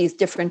through these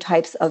different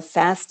types of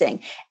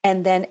fasting.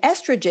 And then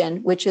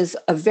estrogen, which is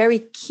a very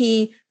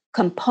key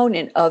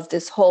component of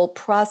this whole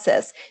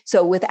process.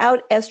 So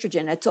without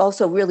estrogen, it's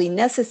also really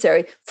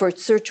necessary for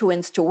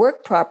sirtuins to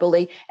work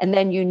properly. And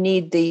then you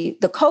need the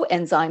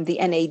coenzyme, the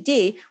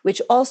NAD, which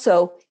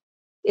also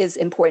is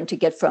important to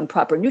get from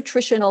proper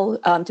nutritional,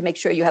 to make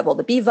sure you have all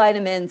the B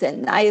vitamins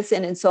and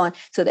niacin and so on,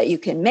 so that you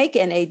can make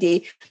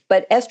NAD.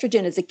 But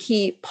estrogen is a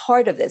key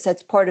part of this.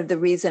 That's part of the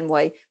reason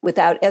why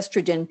without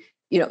estrogen,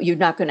 you're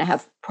not going to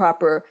have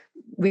proper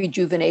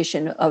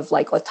rejuvenation of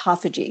like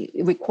autophagy.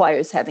 It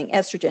requires having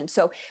estrogen.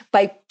 So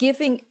by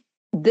giving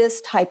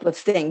this type of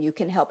thing, you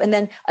can help. And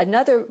then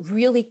another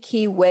really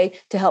key way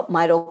to help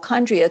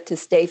mitochondria to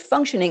stay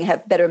functioning,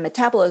 have better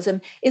metabolism,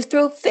 is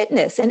through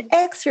fitness and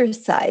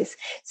exercise.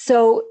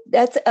 So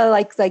that's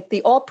like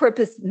the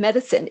all-purpose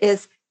medicine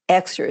is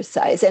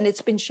exercise. And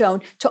it's been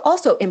shown to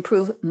also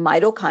improve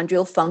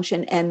mitochondrial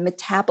function and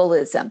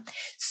metabolism.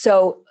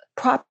 So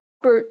proper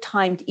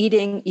timed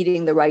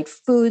eating the right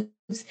foods,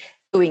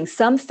 doing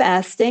some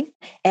fasting,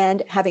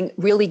 and having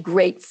really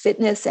great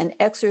fitness and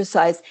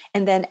exercise,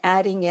 and then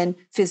adding in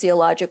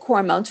physiologic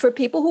hormones for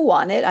people who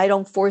want it. I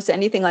don't force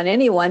anything on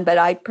anyone, but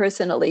I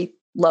personally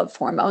love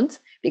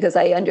hormones because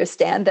I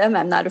understand them.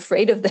 I'm not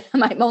afraid of them.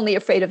 I'm only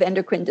afraid of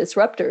endocrine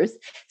disruptors.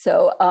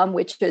 So,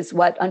 which is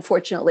what,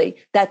 unfortunately,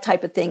 that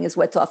type of thing is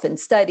what's often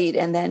studied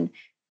and then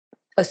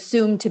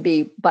assumed to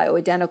be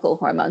bioidentical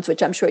hormones,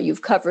 which I'm sure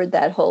you've covered,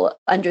 that whole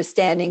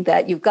understanding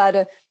that you've got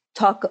to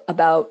talk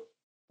about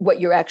what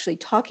you're actually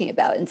talking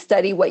about and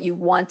study what you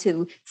want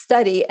to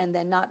study, and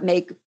then not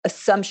make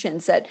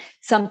assumptions that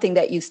something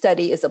that you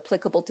study is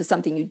applicable to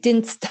something you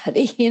didn't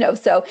study.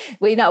 So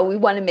we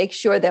want to make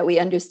sure that we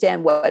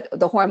understand what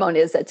the hormone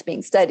is that's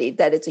being studied,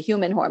 that it's a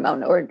human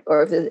hormone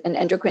or an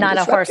endocrine not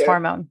disruptor. A horse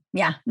hormone.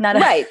 Yeah.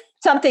 Right.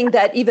 Something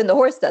that even the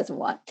horse doesn't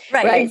want.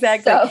 Right,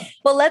 exactly. So,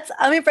 well, let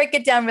me break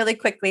it down really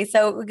quickly.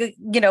 So,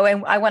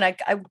 and I want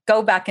to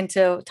go back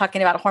into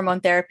talking about hormone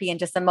therapy in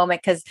just a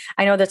moment, because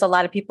I know there's a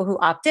lot of people who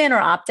opt in or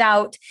opt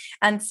out.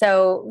 And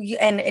so,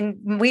 and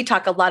we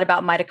talk a lot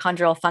about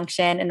mitochondrial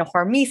function and the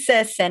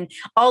hormesis and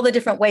all the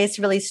different ways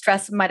to really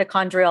stress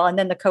mitochondrial and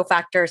then the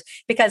cofactors,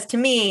 because to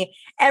me,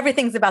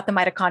 everything's about the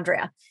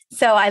mitochondria.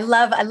 So I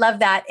love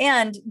that.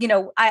 And,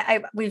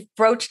 we've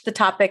broached the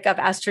topic of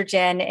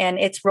estrogen and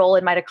its role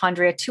in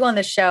mitochondria too on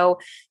the show.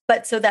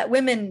 But so that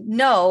women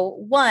know,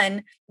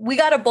 one, we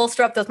got to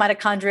bolster up those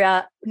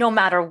mitochondria no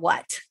matter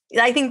what.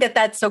 I think that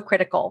that's so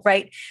critical,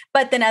 right?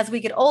 But then as we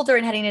get older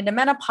and heading into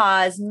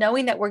menopause,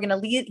 knowing that we're going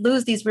to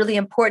lose these really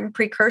important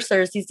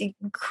precursors, these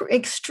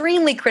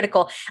extremely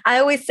critical. I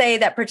always say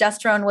that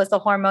progesterone was the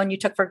hormone you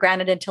took for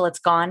granted until it's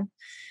gone.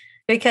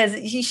 Because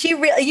you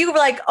were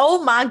like,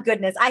 oh my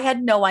goodness, I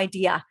had no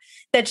idea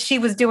that she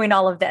was doing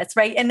all of this,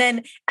 right? And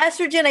then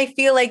estrogen, I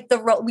feel like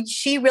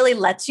she really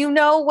lets you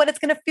know what it's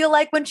going to feel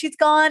like when she's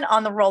gone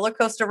on the roller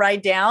coaster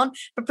ride down.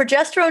 But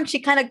progesterone, she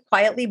kind of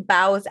quietly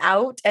bows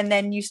out, and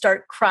then you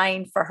start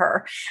crying for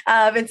her.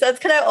 And so that's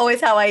kind of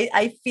always how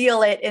I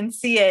feel it and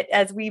see it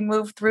as we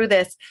move through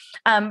this.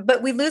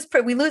 But we lose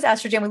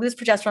estrogen, we lose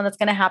progesterone. That's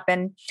going to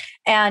happen.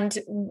 And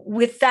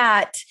with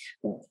that,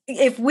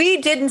 if we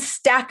didn't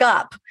stack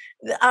up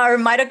our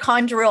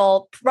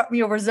mitochondrial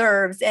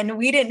reserves, and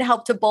we didn't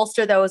help to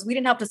bolster those. We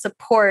didn't help to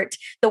support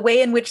the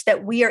way in which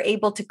that we are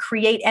able to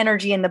create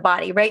energy in the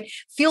body, right?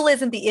 Fuel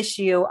isn't the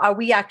issue. Are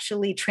we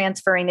actually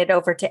transferring it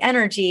over to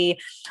energy?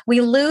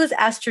 We lose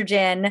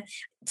estrogen.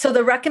 So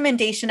the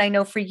recommendation I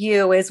know for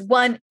you is,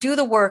 one, do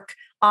the work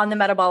on the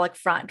metabolic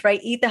front, right?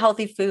 Eat the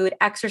healthy food,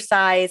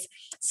 exercise,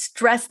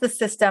 stress the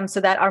system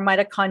so that our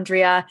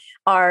mitochondria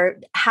are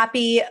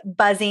happy,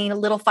 buzzing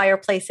little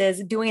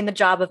fireplaces, doing the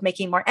job of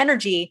making more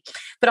energy.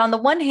 But on the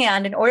one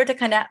hand, in order to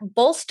kind of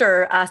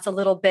bolster us a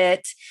little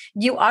bit,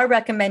 you are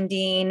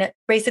recommending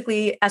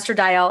basically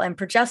estradiol and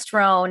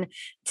progesterone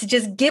to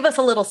just give us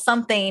a little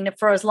something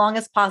for as long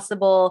as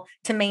possible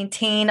to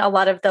maintain a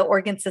lot of the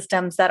organ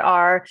systems that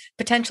are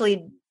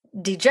potentially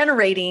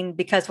degenerating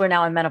because we're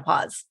now in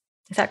menopause.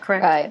 Is that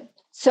correct? Right.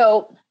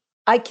 So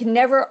I can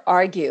never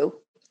argue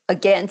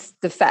against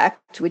the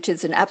fact, which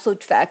is an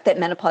absolute fact, that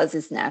menopause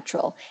is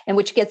natural, and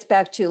which gets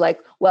back to like,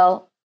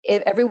 well,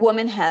 if every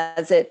woman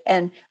has it,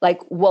 and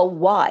like, well,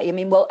 why? I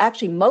mean, well,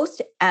 actually,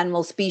 most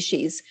animal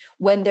species,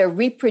 when their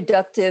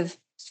reproductive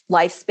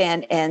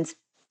lifespan ends,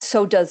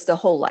 so does the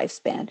whole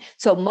lifespan.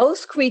 So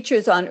most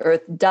creatures on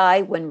Earth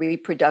die when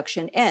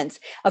reproduction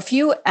ends. A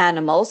few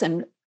animals,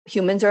 and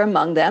humans are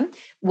among them,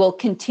 will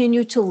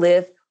continue to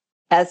live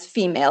as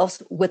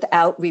females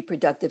without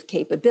reproductive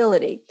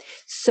capability.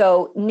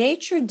 So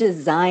nature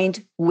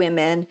designed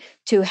women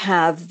to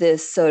have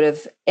this sort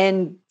of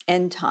end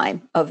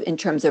time of in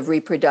terms of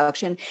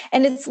reproduction.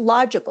 And it's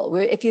logical.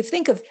 If you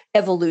think of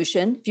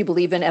evolution, if you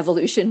believe in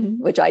evolution,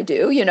 which I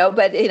do,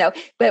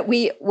 but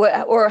we,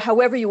 or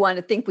however you want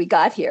to think we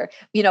got here,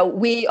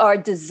 we are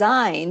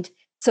designed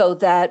so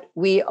that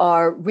we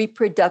are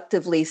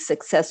reproductively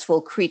successful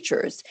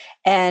creatures.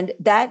 And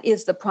that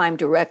is the prime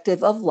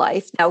directive of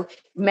life. Now,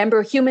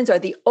 remember, humans are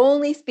the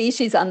only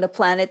species on the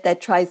planet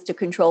that tries to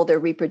control their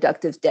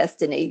reproductive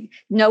destiny.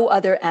 No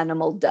other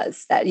animal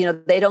does that.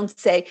 They don't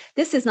say,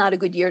 this is not a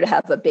good year to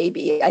have a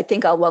baby. I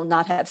think I will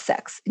not have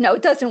sex. No,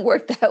 it doesn't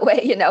work that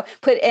way.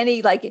 Put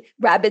any like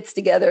rabbits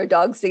together,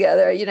 dogs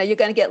together, you're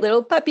going to get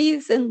little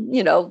puppies and,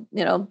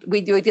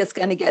 we're just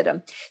going to get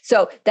them.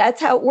 So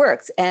that's how it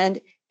works. And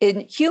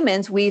in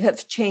humans, we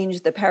have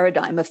changed the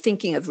paradigm of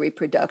thinking of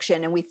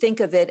reproduction, and we think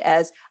of it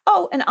as,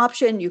 an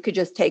option you could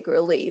just take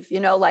or leave,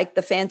 like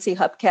the fancy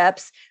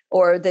hubcaps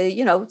or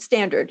the,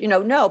 standard,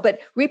 no, but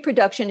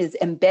reproduction is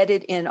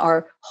embedded in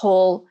our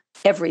whole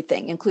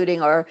everything,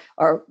 including our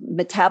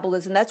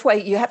metabolism. That's why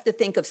you have to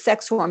think of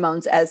sex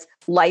hormones as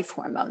life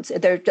hormones.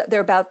 They're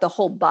about the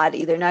whole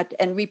body. They're not,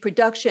 and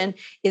reproduction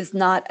is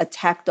not a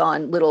tacked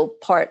on little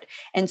part.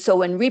 And so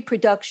when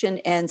reproduction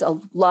ends, a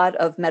lot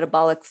of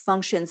metabolic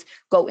functions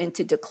go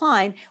into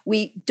decline.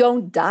 We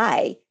don't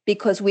die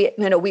because we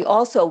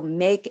also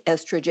make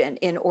estrogen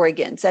in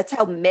organs. That's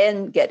how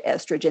men get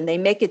estrogen. They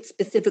make it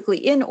specifically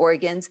in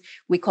organs.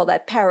 We call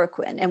that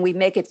paracrine, and we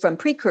make it from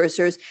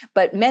precursors,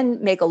 but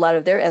men make a lot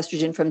of their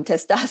estrogen from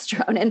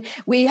testosterone. And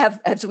we have,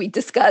 as we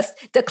discussed,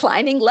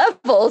 declining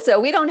levels. So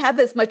we don't have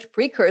as much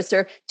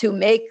precursor to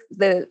make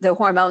the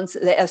hormones,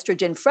 the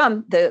estrogen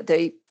from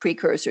the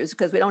precursors,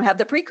 because we don't have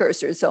the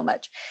precursors so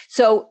much.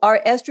 So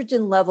our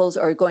estrogen levels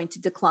are going to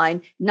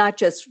decline, not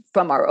just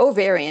from our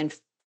ovarian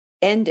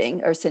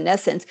ending or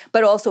senescence,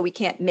 but also we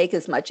can't make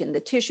as much in the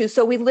tissue.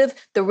 So we live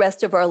the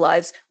rest of our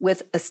lives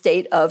with a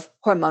state of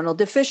hormonal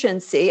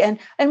deficiency. And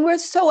we're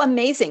so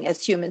amazing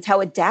as humans,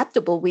 how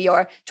adaptable we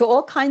are to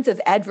all kinds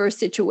of adverse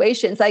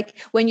situations. Like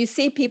when you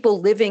see people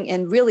living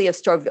in really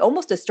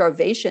almost a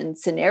starvation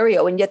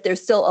scenario, and yet they're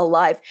still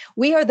alive.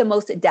 We are the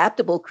most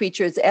adaptable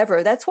creatures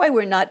ever. That's why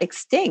we're not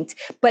extinct.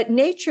 But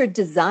nature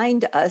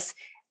designed us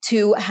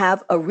to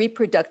have a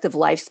reproductive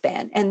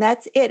lifespan. And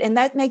that's it. And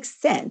that makes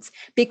sense,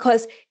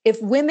 because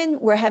if women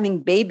were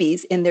having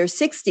babies in their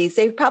 60s,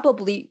 they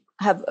probably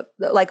have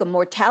like a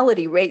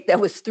mortality rate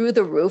that was through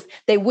the roof.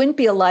 They wouldn't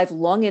be alive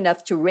long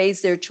enough to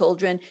raise their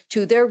children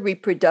to their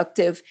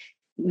reproductive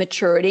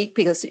maturity,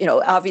 because,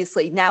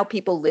 obviously now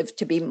people live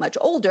to be much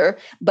older,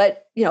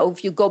 but,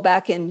 if you go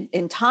back in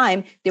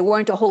time, there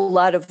weren't a whole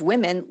lot of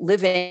women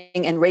living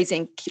and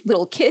raising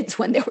little kids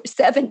when they were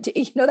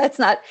 70. That's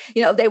not,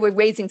 they were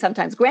raising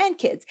sometimes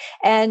grandkids.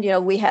 And,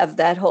 we have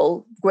that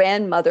whole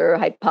grandmother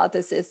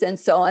hypothesis and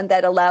so on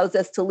that allows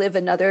us to live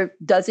another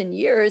dozen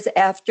years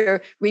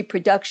after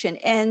reproduction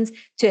ends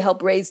to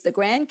help raise the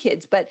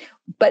grandkids.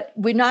 But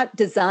we're not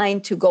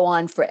designed to go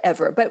on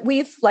forever. But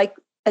we've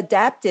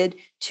adapted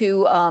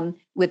to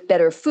with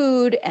better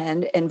food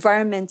and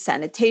environment,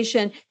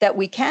 sanitation, that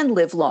we can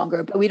live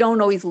longer, but we don't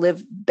always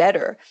live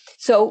better.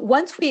 So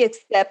once we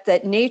accept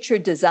that nature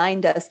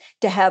designed us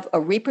to have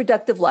a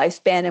reproductive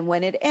lifespan, and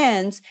when it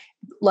ends,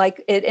 and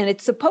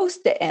it's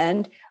supposed to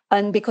end,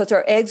 and because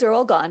our eggs are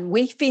all gone,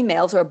 we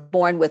females are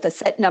born with a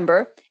set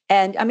number.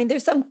 And I mean,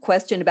 there's some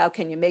question about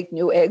can you make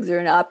new eggs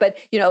or not, but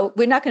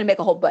we're not going to make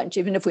a whole bunch,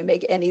 even if we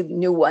make any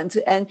new ones.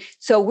 And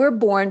so we're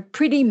born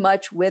pretty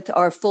much with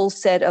our full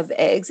set of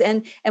eggs.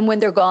 And when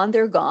they're gone,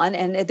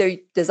 and they're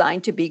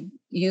designed to be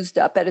used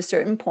up at a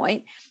certain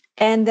point.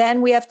 And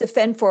then we have to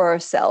fend for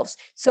ourselves.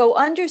 So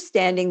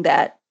understanding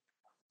that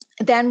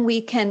then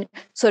we can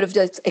sort of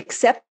just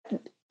accept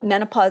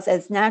menopause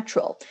as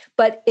natural.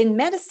 But in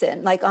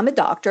medicine, like I'm a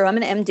doctor, I'm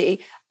an MD,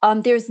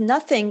 there's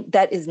nothing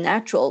that is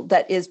natural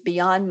that is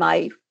beyond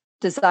my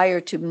desire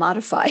to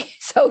modify.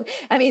 So,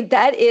 I mean,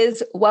 that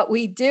is what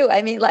we do.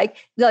 I mean, like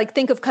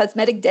think of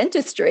cosmetic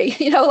dentistry,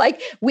 like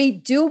we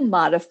do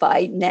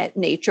modify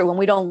nature when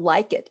we don't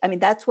like it. I mean,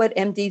 that's what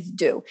MDs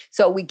do.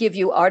 So we give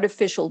you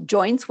artificial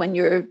joints when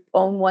your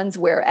own ones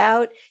wear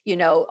out,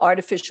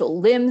 artificial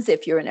limbs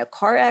if you're in a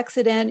car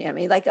accident. I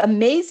mean, like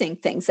amazing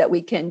things that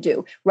we can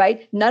do,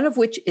 right? None of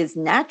which is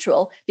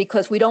natural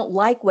because we don't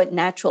like what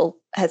natural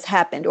has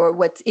happened or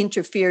what's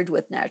interfered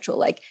with natural,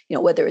 like,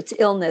 whether it's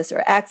illness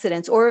or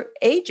accidents or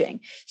aging.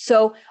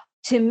 So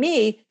to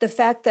me, the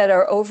fact that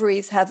our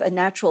ovaries have a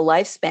natural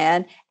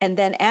lifespan, and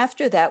then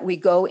after that, we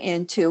go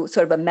into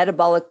sort of a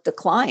metabolic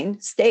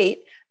decline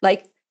state,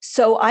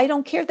 so I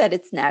don't care that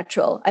it's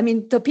natural. I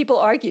mean, the people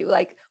argue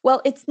like,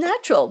 well, it's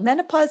natural.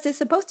 Menopause is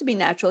supposed to be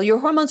natural. Your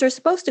hormones are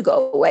supposed to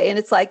go away. And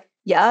it's like,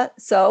 yeah,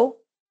 so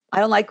I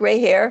don't like gray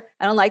hair.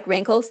 I don't like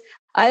wrinkles.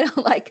 I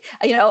don't like,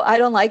 I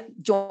don't like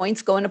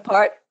joints going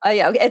apart,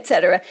 et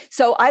cetera.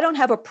 So I don't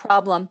have a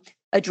problem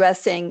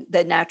addressing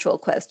the natural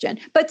question,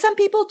 but some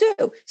people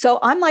do. So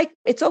I'm like,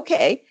 it's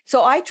okay.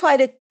 So I try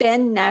to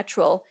bend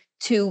natural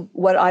to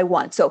what I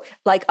want. So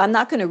like, I'm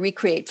not going to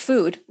recreate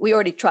food. We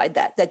already tried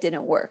that. That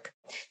didn't work.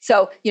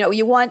 So,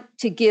 you want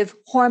to give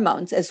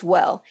hormones as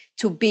well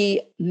to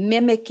be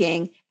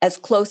mimicking as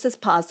close as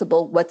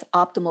possible what's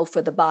optimal for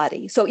the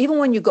body. So even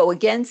when you go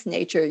against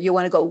nature, you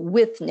want to go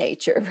with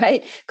nature,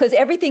 right? Because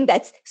everything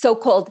that's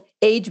so-called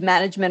age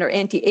management or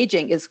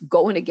anti-aging is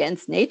going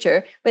against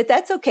nature, but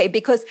that's okay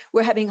because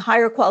we're having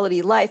higher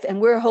quality life and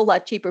we're a whole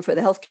lot cheaper for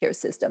the healthcare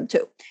system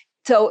too.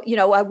 So,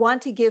 I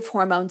want to give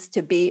hormones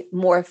to be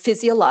more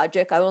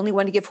physiologic. I only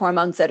want to give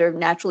hormones that are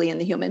naturally in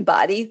the human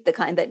body, the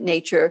kind that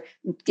nature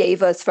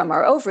gave us from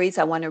our ovaries.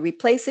 I want to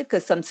replace it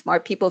because some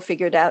smart people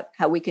figured out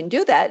how we can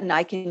do that and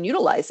I can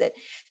utilize it.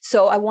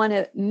 So I want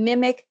to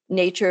mimic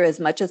nature as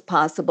much as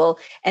possible.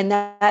 And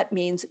that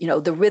means,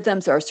 the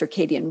rhythms are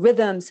circadian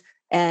rhythms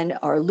and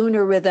our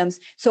lunar rhythms.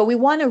 So we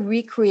want to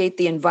recreate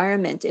the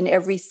environment in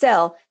every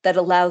cell that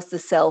allows the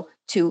cell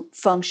to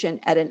function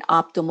at an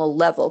optimal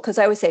level. Because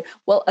I always say,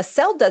 well, a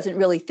cell doesn't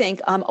really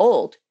think I'm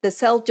old. The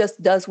cell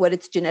just does what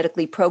it's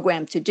genetically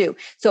programmed to do.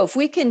 So if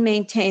we can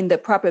maintain the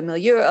proper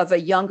milieu of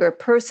a younger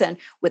person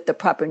with the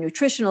proper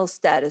nutritional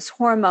status,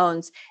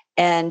 hormones,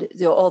 and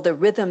all the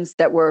rhythms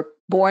that we're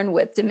born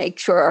with to make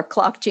sure our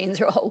clock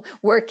genes are all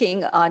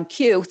working on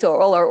cue. So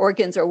all our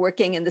organs are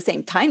working in the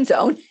same time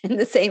zone, in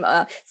the same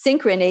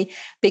synchrony,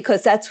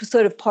 because that's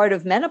sort of part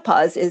of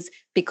menopause is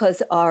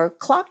because our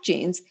clock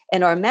genes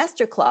and our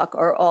master clock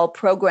are all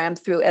programmed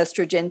through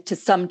estrogen to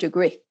some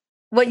degree.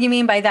 What you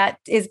mean by that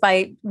is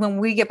by when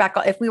we get back,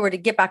 if we were to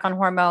get back on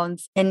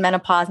hormones in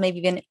menopause, maybe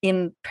even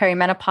in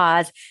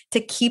perimenopause,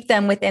 to keep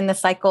them within the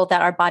cycle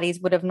that our bodies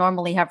would have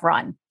normally have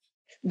run.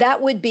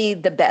 That would be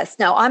the best.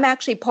 Now, I'm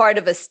actually part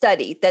of a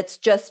study that's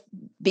just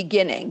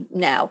beginning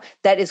now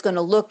that is going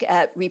to look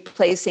at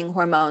replacing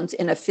hormones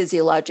in a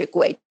physiologic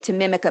way to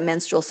mimic a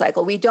menstrual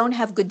cycle. We don't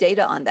have good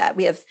data on that.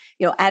 We have,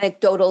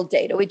 anecdotal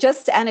data.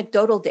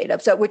 Anecdotal data.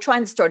 So we're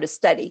trying to start a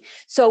study.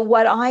 So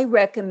what I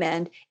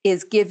recommend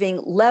is giving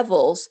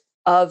levels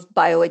of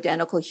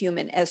bioidentical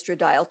human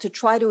estradiol to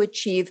try to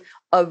achieve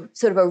a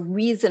sort of a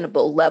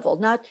reasonable level.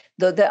 Not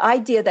the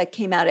idea that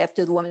came out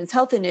after the Women's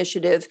Health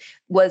Initiative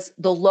was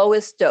the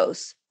lowest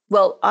dose.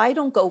 Well, I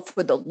don't go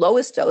for the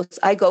lowest dose.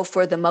 I go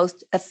for the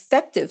most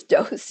effective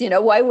dose.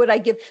 Why would I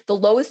give the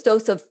lowest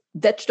dose of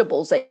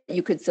vegetables that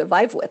you could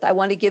survive with? I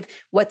want to give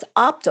what's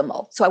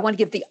optimal. So I want to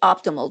give the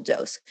optimal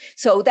dose.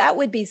 So that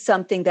would be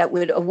something that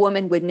a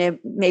woman would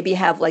maybe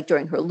have like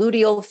during her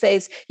luteal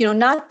phase,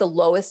 not the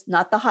lowest,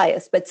 not the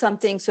highest, but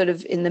something sort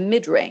of in the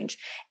mid-range.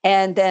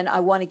 And then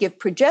I want to give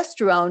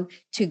progesterone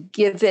to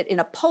give it in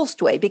a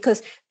pulsed way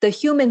because the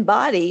human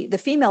body, the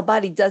female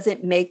body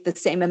doesn't make the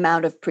same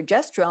amount of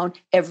progesterone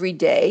every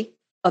day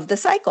of the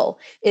cycle.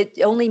 It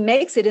only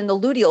makes it in the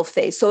luteal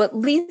phase. So at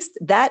least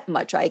that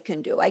much I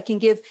can do. I can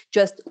give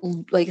just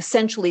like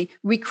essentially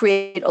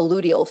recreate a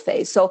luteal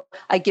phase. So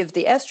I give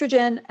the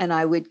estrogen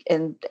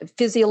and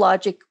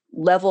physiologic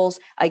levels.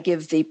 I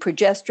give the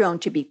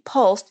progesterone to be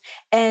pulsed.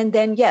 And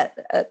then,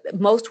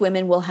 most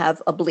women will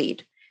have a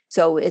bleed.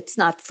 So it's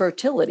not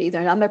fertility.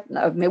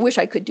 I wish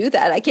I could do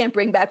that. I can't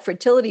bring back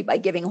fertility by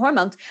giving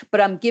hormones,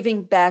 but I'm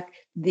giving back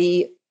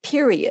the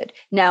period.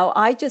 Now,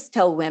 I just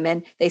tell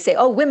women, they say,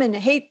 oh, women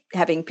hate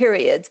having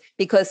periods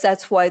because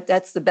that's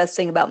the best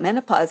thing about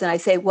menopause. And I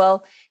say,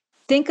 well,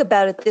 think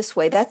about it this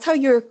way. That's how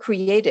you're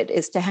created,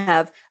 is to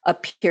have a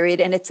period.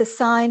 And it's a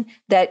sign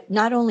that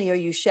not only are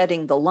you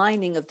shedding the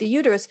lining of the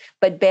uterus,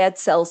 but bad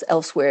cells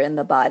elsewhere in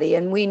the body.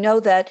 And we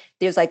know that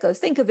there's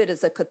think of it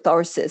as a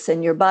catharsis,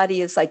 and your body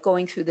is like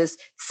going through this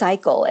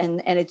cycle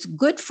and it's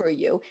good for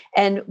you.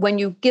 And when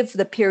you give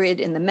the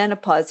period in the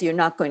menopause, you're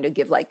not going to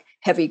give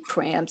heavy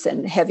cramps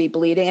and heavy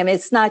bleeding. I mean,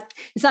 it's not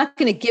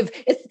going to give,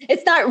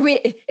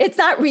 it's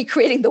not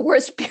recreating the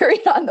worst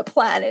period on the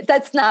planet.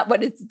 That's not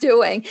what it's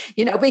doing,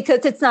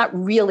 because it's not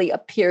really a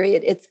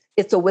period.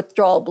 It's a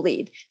withdrawal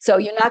bleed. So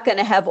you're not going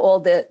to have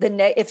all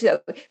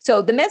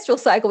so the menstrual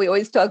cycle, we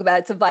always talk about,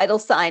 it's a vital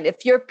sign.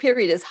 If your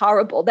period is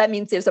horrible, that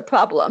means there's a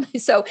problem.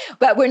 So,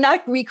 but we're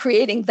not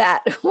recreating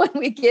that when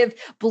we give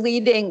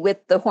bleeding with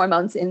the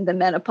hormones in the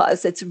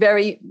menopause. It's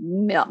very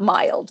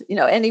mild.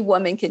 Any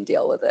woman can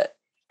deal with it.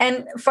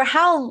 And for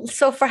how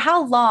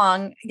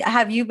long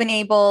have you been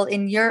able,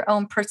 in your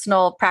own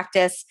personal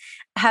practice,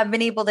 have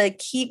been able to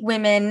keep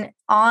women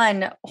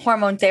on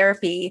hormone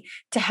therapy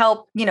to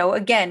help,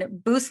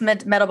 again, boost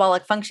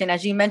metabolic function?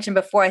 As you mentioned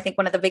before, I think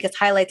one of the biggest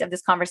highlights of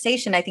this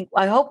conversation,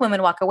 I hope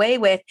women walk away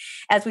with,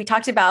 as we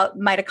talked about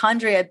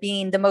mitochondria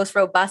being the most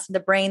robust in the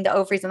brain, the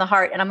ovaries, and the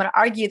heart. And I'm going to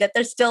argue that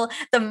there's still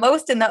the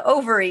most in the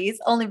ovaries,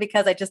 only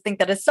because I just think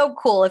that is so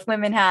cool if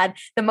women had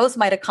the most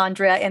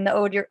mitochondria in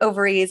the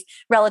ovaries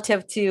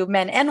relative to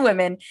men and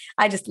women.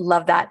 I just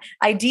love that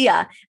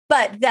idea.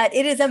 But that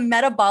it is a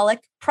metabolic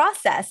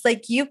process.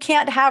 Like, you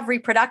can't have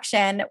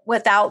reproduction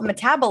without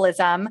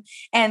metabolism.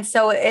 And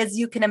so, as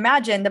you can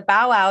imagine, the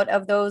bow out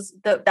of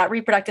that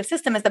reproductive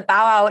system is the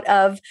bow out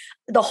of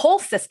the whole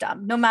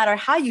system, no matter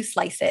how you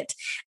slice it.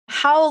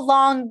 How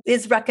long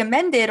is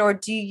recommended, or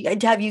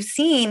have you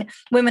seen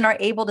women are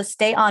able to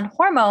stay on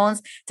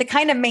hormones to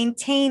kind of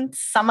maintain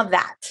some of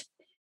that?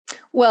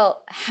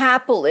 Well,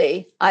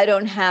 happily, I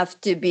don't have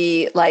to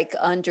be like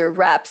under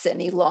wraps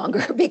any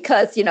longer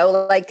because,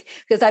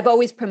 because I've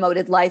always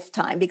promoted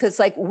lifetime, because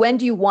when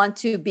do you want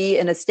to be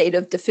in a state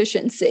of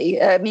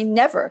deficiency? I mean,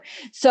 never.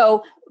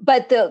 So,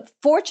 but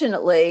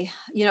fortunately,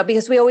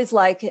 because we always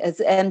as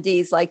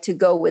MDs like to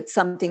go with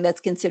something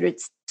that's considered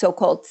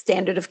so-called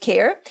standard of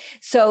care.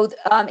 So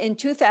in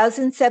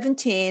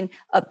 2017,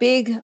 a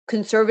big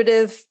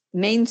conservative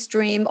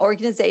mainstream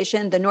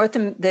organization, the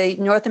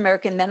North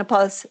American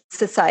Menopause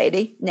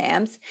Society,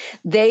 NAMS,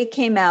 they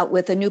came out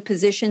with a new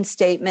position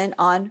statement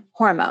on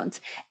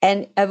hormones.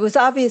 And it was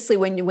obviously,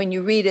 when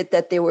you read it,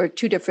 that there were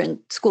two different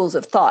schools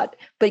of thought,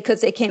 because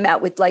they came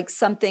out with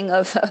something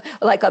of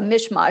a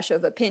mishmash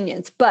of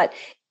opinions. But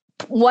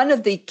one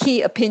of the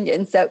key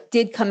opinions that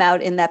did come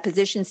out in that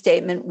position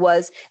statement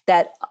was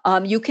that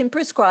you can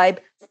prescribe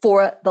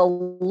for the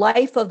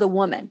life of the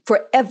woman,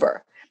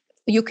 forever.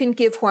 You can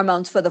give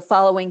hormones for the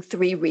following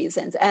 3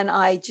 reasons. And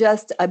I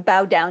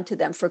bow down to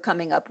them for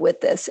coming up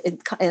with this.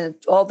 And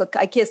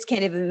I just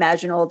can't even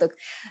imagine all the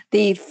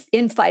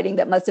infighting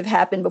that must have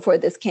happened before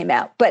this came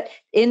out. But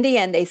in the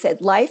end, they said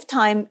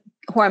lifetime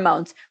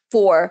hormones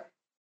for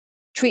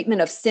treatment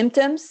of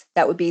symptoms.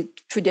 That would be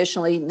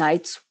traditionally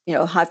nights,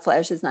 hot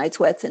flashes, night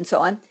sweats, and so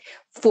on.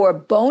 For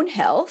bone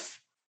health,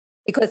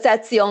 because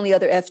that's the only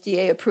other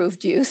FDA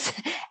approved use,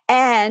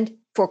 and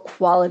for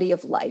quality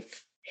of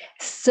life.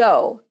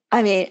 So,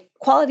 I mean,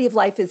 quality of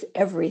life is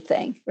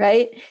everything,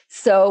 right?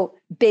 So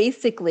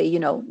basically,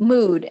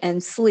 mood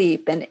and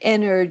sleep and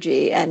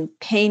energy and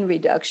pain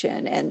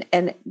reduction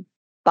and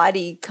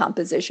body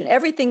composition,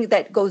 everything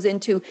that goes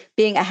into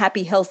being a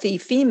happy, healthy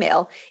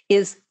female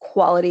is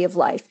quality of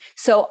life.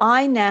 So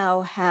I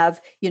now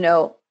have,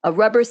 a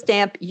rubber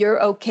stamp,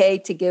 you're okay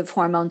to give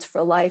hormones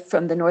for life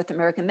from the North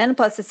American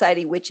Menopause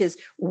Society, which is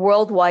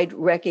worldwide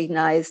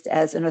recognized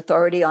as an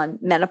authority on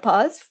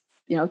menopause.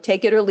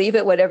 Take it or leave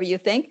it, whatever you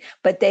think,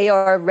 but they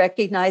are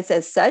recognized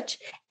as such.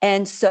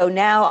 And so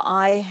now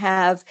I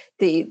have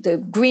the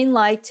green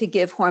light to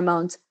give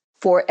hormones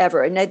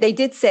forever. And they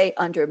did say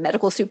under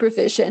medical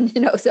supervision,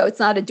 so it's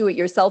not a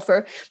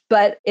do-it-yourselfer,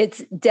 but it's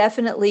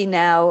definitely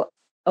now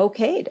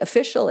okayed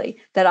officially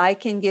that I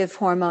can give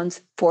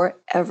hormones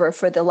forever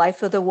for the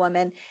life of the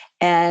woman.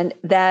 And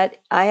that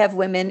I have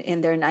women in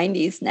their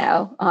 90s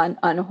now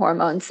on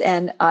hormones,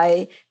 and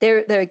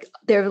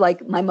they're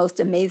like my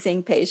most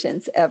amazing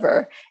patients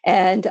ever.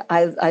 And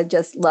I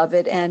just love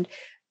it. And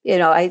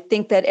I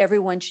think that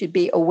everyone should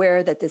be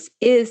aware that this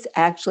is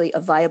actually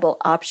a viable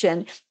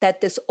option, that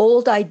this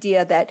old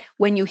idea that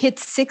when you hit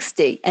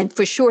 60, and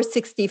for sure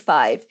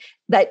 65,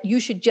 that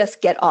you should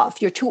just get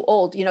off. You're too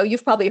old.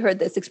 You've probably heard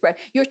this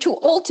expression. You're too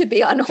old to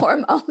be on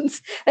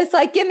hormones. It's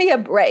like, give me a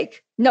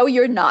break. No,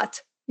 you're not.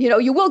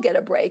 You will get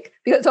a break,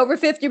 because over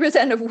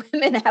 50% of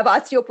women have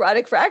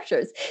osteoporotic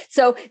fractures.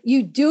 So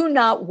you do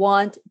not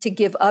want to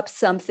give up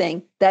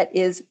something that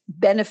is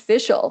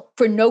beneficial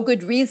for no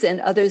good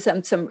reason other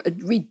than some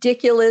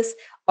ridiculous,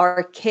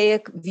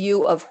 archaic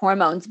view of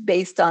hormones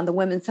based on the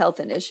Women's Health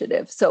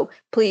Initiative. So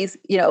please,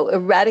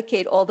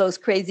 eradicate all those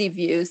crazy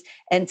views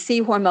and see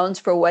hormones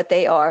for what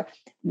they are: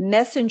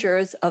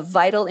 messengers of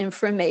vital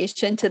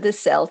information to the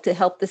cell to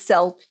help the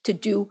cell to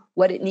do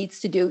what it needs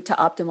to do to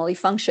optimally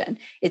function.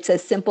 It's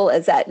as simple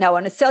as that. Now,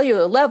 on a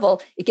cellular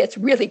level, it gets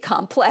really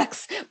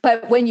complex.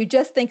 But when you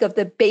just think of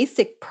the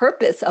basic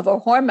purpose of a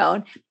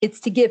hormone, it's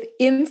to give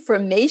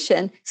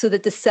information so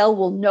that the cell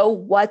will know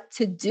what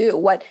to do,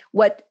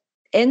 what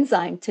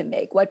enzyme to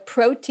make, what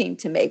protein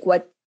to make,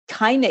 what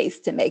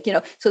kinase to make,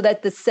 so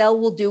that the cell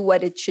will do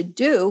what it should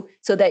do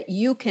so that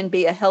you can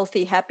be a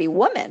healthy, happy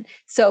woman.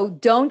 So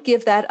don't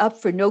give that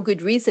up for no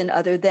good reason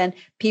other than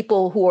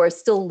people who are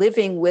still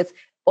living with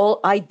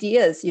all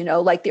ideas,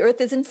 like the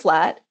earth isn't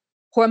flat.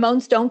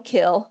 Hormones don't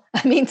kill.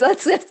 I mean,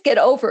 let's just get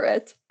over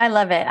it. I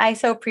love it. I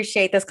so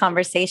appreciate this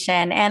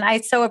conversation. And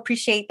I so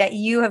appreciate that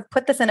you have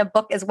put this in a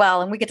book as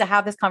well. And we get to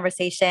have this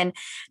conversation.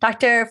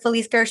 Dr.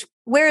 Felice Gersh,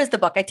 where is the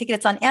book? I take it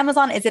it's on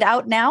Amazon. Is it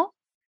out now?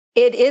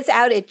 It is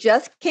out. It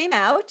just came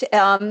out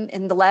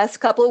in the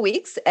last couple of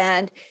weeks.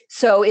 And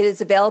so it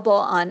is available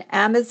on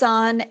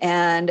Amazon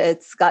and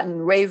it's gotten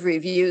rave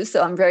reviews.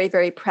 So I'm very,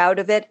 very proud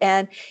of it.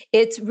 And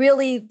it's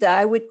really,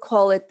 I would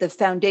call it the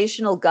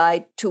foundational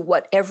guide to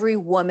what every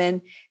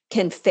woman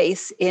can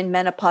face in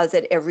menopause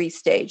at every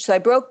stage. So I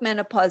broke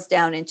menopause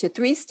down into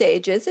 3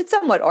 stages. It's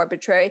somewhat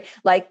arbitrary,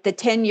 like the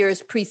 10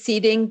 years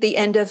preceding the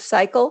end of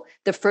cycle,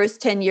 the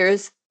first 10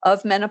 years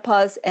of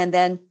menopause, and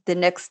then the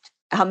next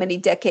how many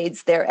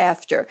decades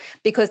thereafter,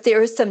 because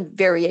there is some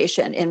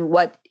variation in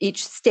what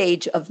each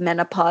stage of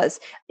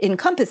menopause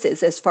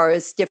encompasses as far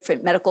as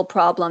different medical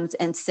problems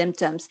and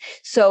symptoms.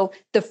 So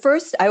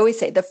I always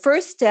say the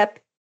first step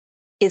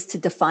is to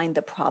define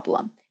the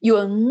problem. You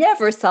will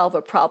never solve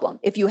a problem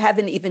if you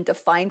haven't even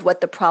defined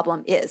what the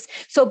problem is.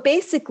 So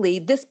basically,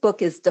 this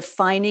book is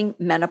defining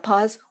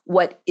menopause,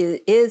 what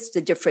it is,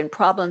 the different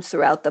problems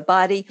throughout the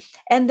body.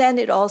 And then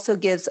it also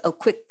gives a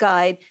quick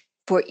guide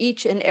for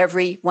each and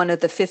every one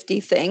of the 50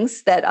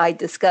 things that I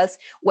discuss,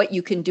 what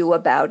you can do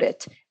about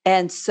it.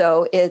 And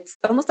so it's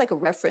almost like a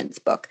reference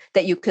book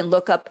that you can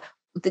look up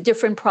the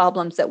different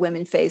problems that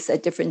women face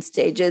at different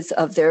stages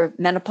of their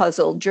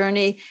menopausal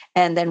journey,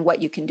 and then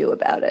what you can do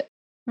about it.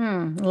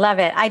 Love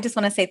it. I just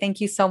want to say thank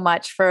you so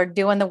much for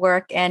doing the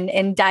work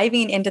and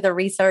diving into the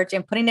research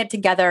and putting it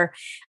together.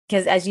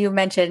 Because as you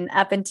mentioned,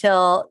 up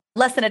until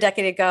less than a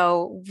decade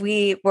ago,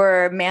 we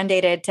were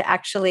mandated to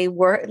actually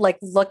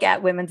look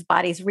at women's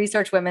bodies,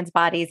 research women's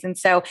bodies. And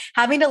so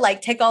having to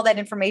take all that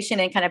information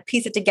and kind of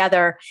piece it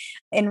together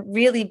and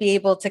really be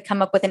able to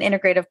come up with an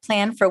integrative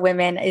plan for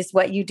women is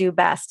what you do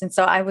best. And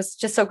so I was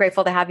just so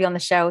grateful to have you on the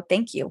show.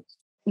 Thank you.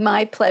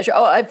 My pleasure.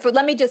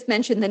 Let me just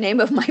mention the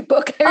name of my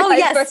book.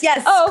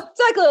 Yes. Oh,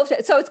 it's like a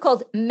little. So it's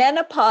called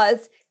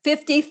Menopause: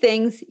 50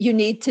 Things You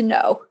Need to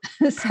Know.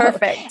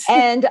 Perfect.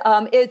 And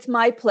it's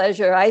my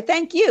pleasure. I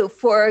thank you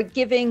for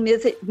giving me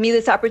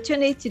this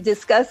opportunity to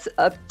discuss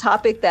a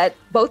topic that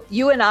both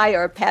you and I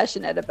are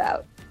passionate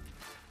about.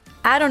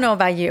 I don't know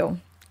about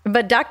you,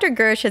 but Dr.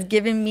 Gersh has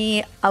given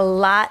me a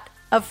lot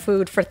of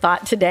food for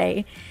thought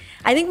today.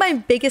 I think my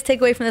biggest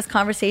takeaway from this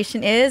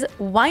conversation is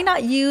why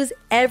not use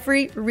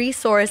every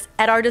resource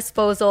at our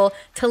disposal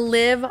to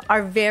live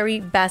our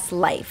very best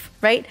life,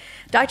 right?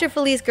 Dr.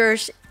 Felice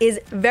Gersh is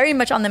very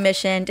much on the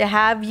mission to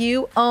have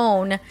you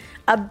own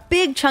a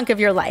big chunk of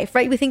your life,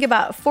 right? We think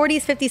about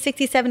 40s, 50s,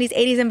 60s, 70s,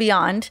 80s, and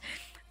beyond.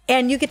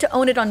 And you get to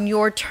own it on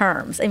your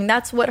terms. I mean,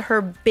 that's what her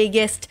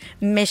biggest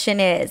mission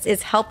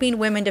is helping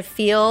women to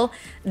feel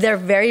their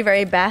very,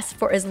 very best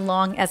for as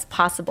long as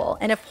possible.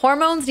 And if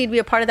hormones need to be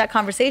a part of that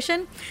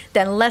conversation,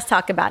 then let's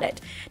talk about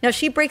it. Now,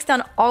 she breaks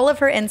down all of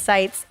her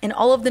insights and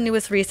all of the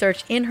newest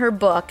research in her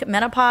book,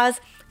 Menopause: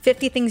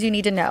 50 Things You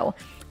Need to Know.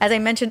 As I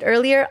mentioned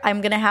earlier,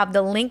 I'm going to have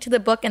the link to the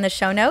book in the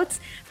show notes,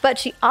 but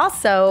she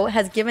also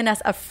has given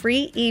us a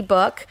free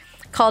ebook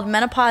called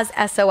Menopause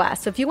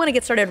SOS. So if you want to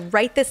get started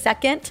right this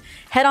second,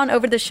 head on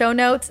over to the show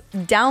notes,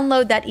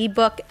 download that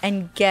ebook,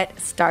 and get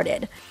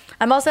started.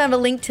 I'm also have a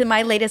link to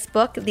my latest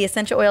book, The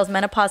Essential Oils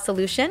Menopause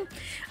Solution.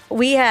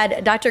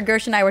 Dr.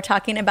 Gersh and I were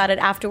talking about it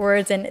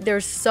afterwards, and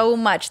there's so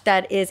much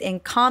that is in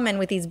common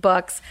with these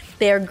books.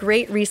 They are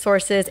great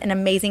resources and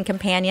amazing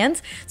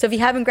companions. So if you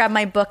haven't grabbed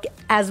my book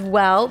as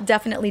well,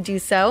 definitely do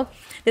so.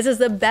 This is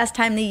the best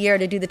time of the year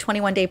to do the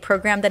 21-day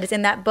program that is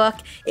in that book.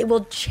 It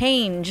will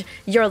change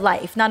your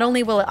life. Not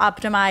only will it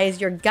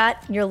optimize your gut,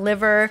 your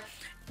liver,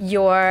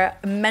 your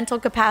mental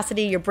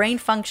capacity, your brain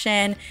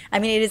function. I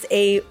mean, it is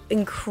a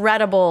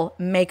incredible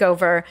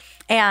makeover,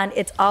 and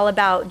it's all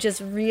about just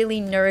really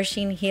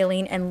nourishing,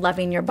 healing, and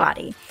loving your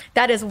body.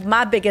 That is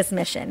my biggest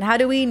mission. How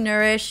do we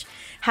nourish?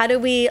 How do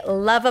we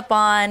love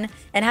upon?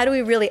 And how do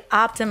we really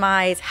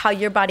optimize how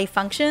your body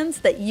functions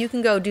so that you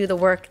can go do the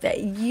work that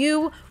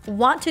you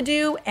want to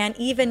do and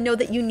even know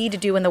that you need to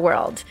do in the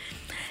world?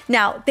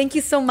 Now, thank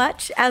you so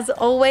much, as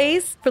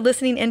always, for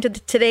listening into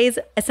today's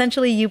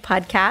Essentially You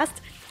podcast.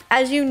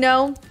 As you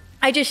know,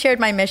 I just shared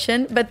my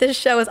mission, but this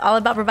show is all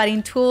about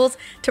providing tools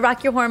to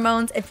rock your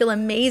hormones and feel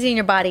amazing in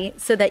your body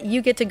so that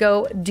you get to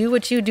go do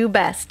what you do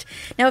best.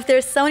 Now, if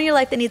there's someone in your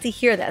life that needs to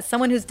hear this,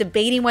 someone who's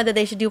debating whether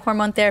they should do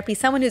hormone therapy,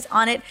 someone who's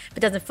on it but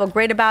doesn't feel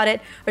great about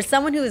it, or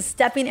someone who is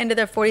stepping into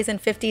their 40s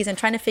and 50s and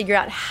trying to figure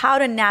out how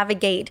to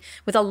navigate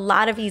with a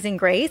lot of ease and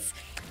grace,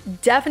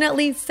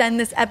 definitely send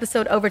this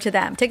episode over to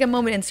them. Take a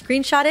moment and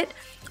screenshot it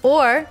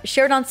or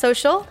share it on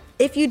social.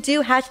 If you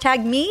do,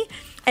 hashtag me.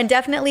 And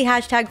definitely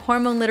hashtag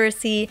hormone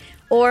literacy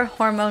or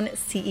hormone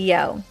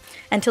CEO.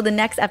 Until the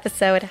next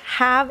episode,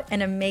 have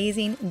an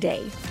amazing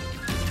day.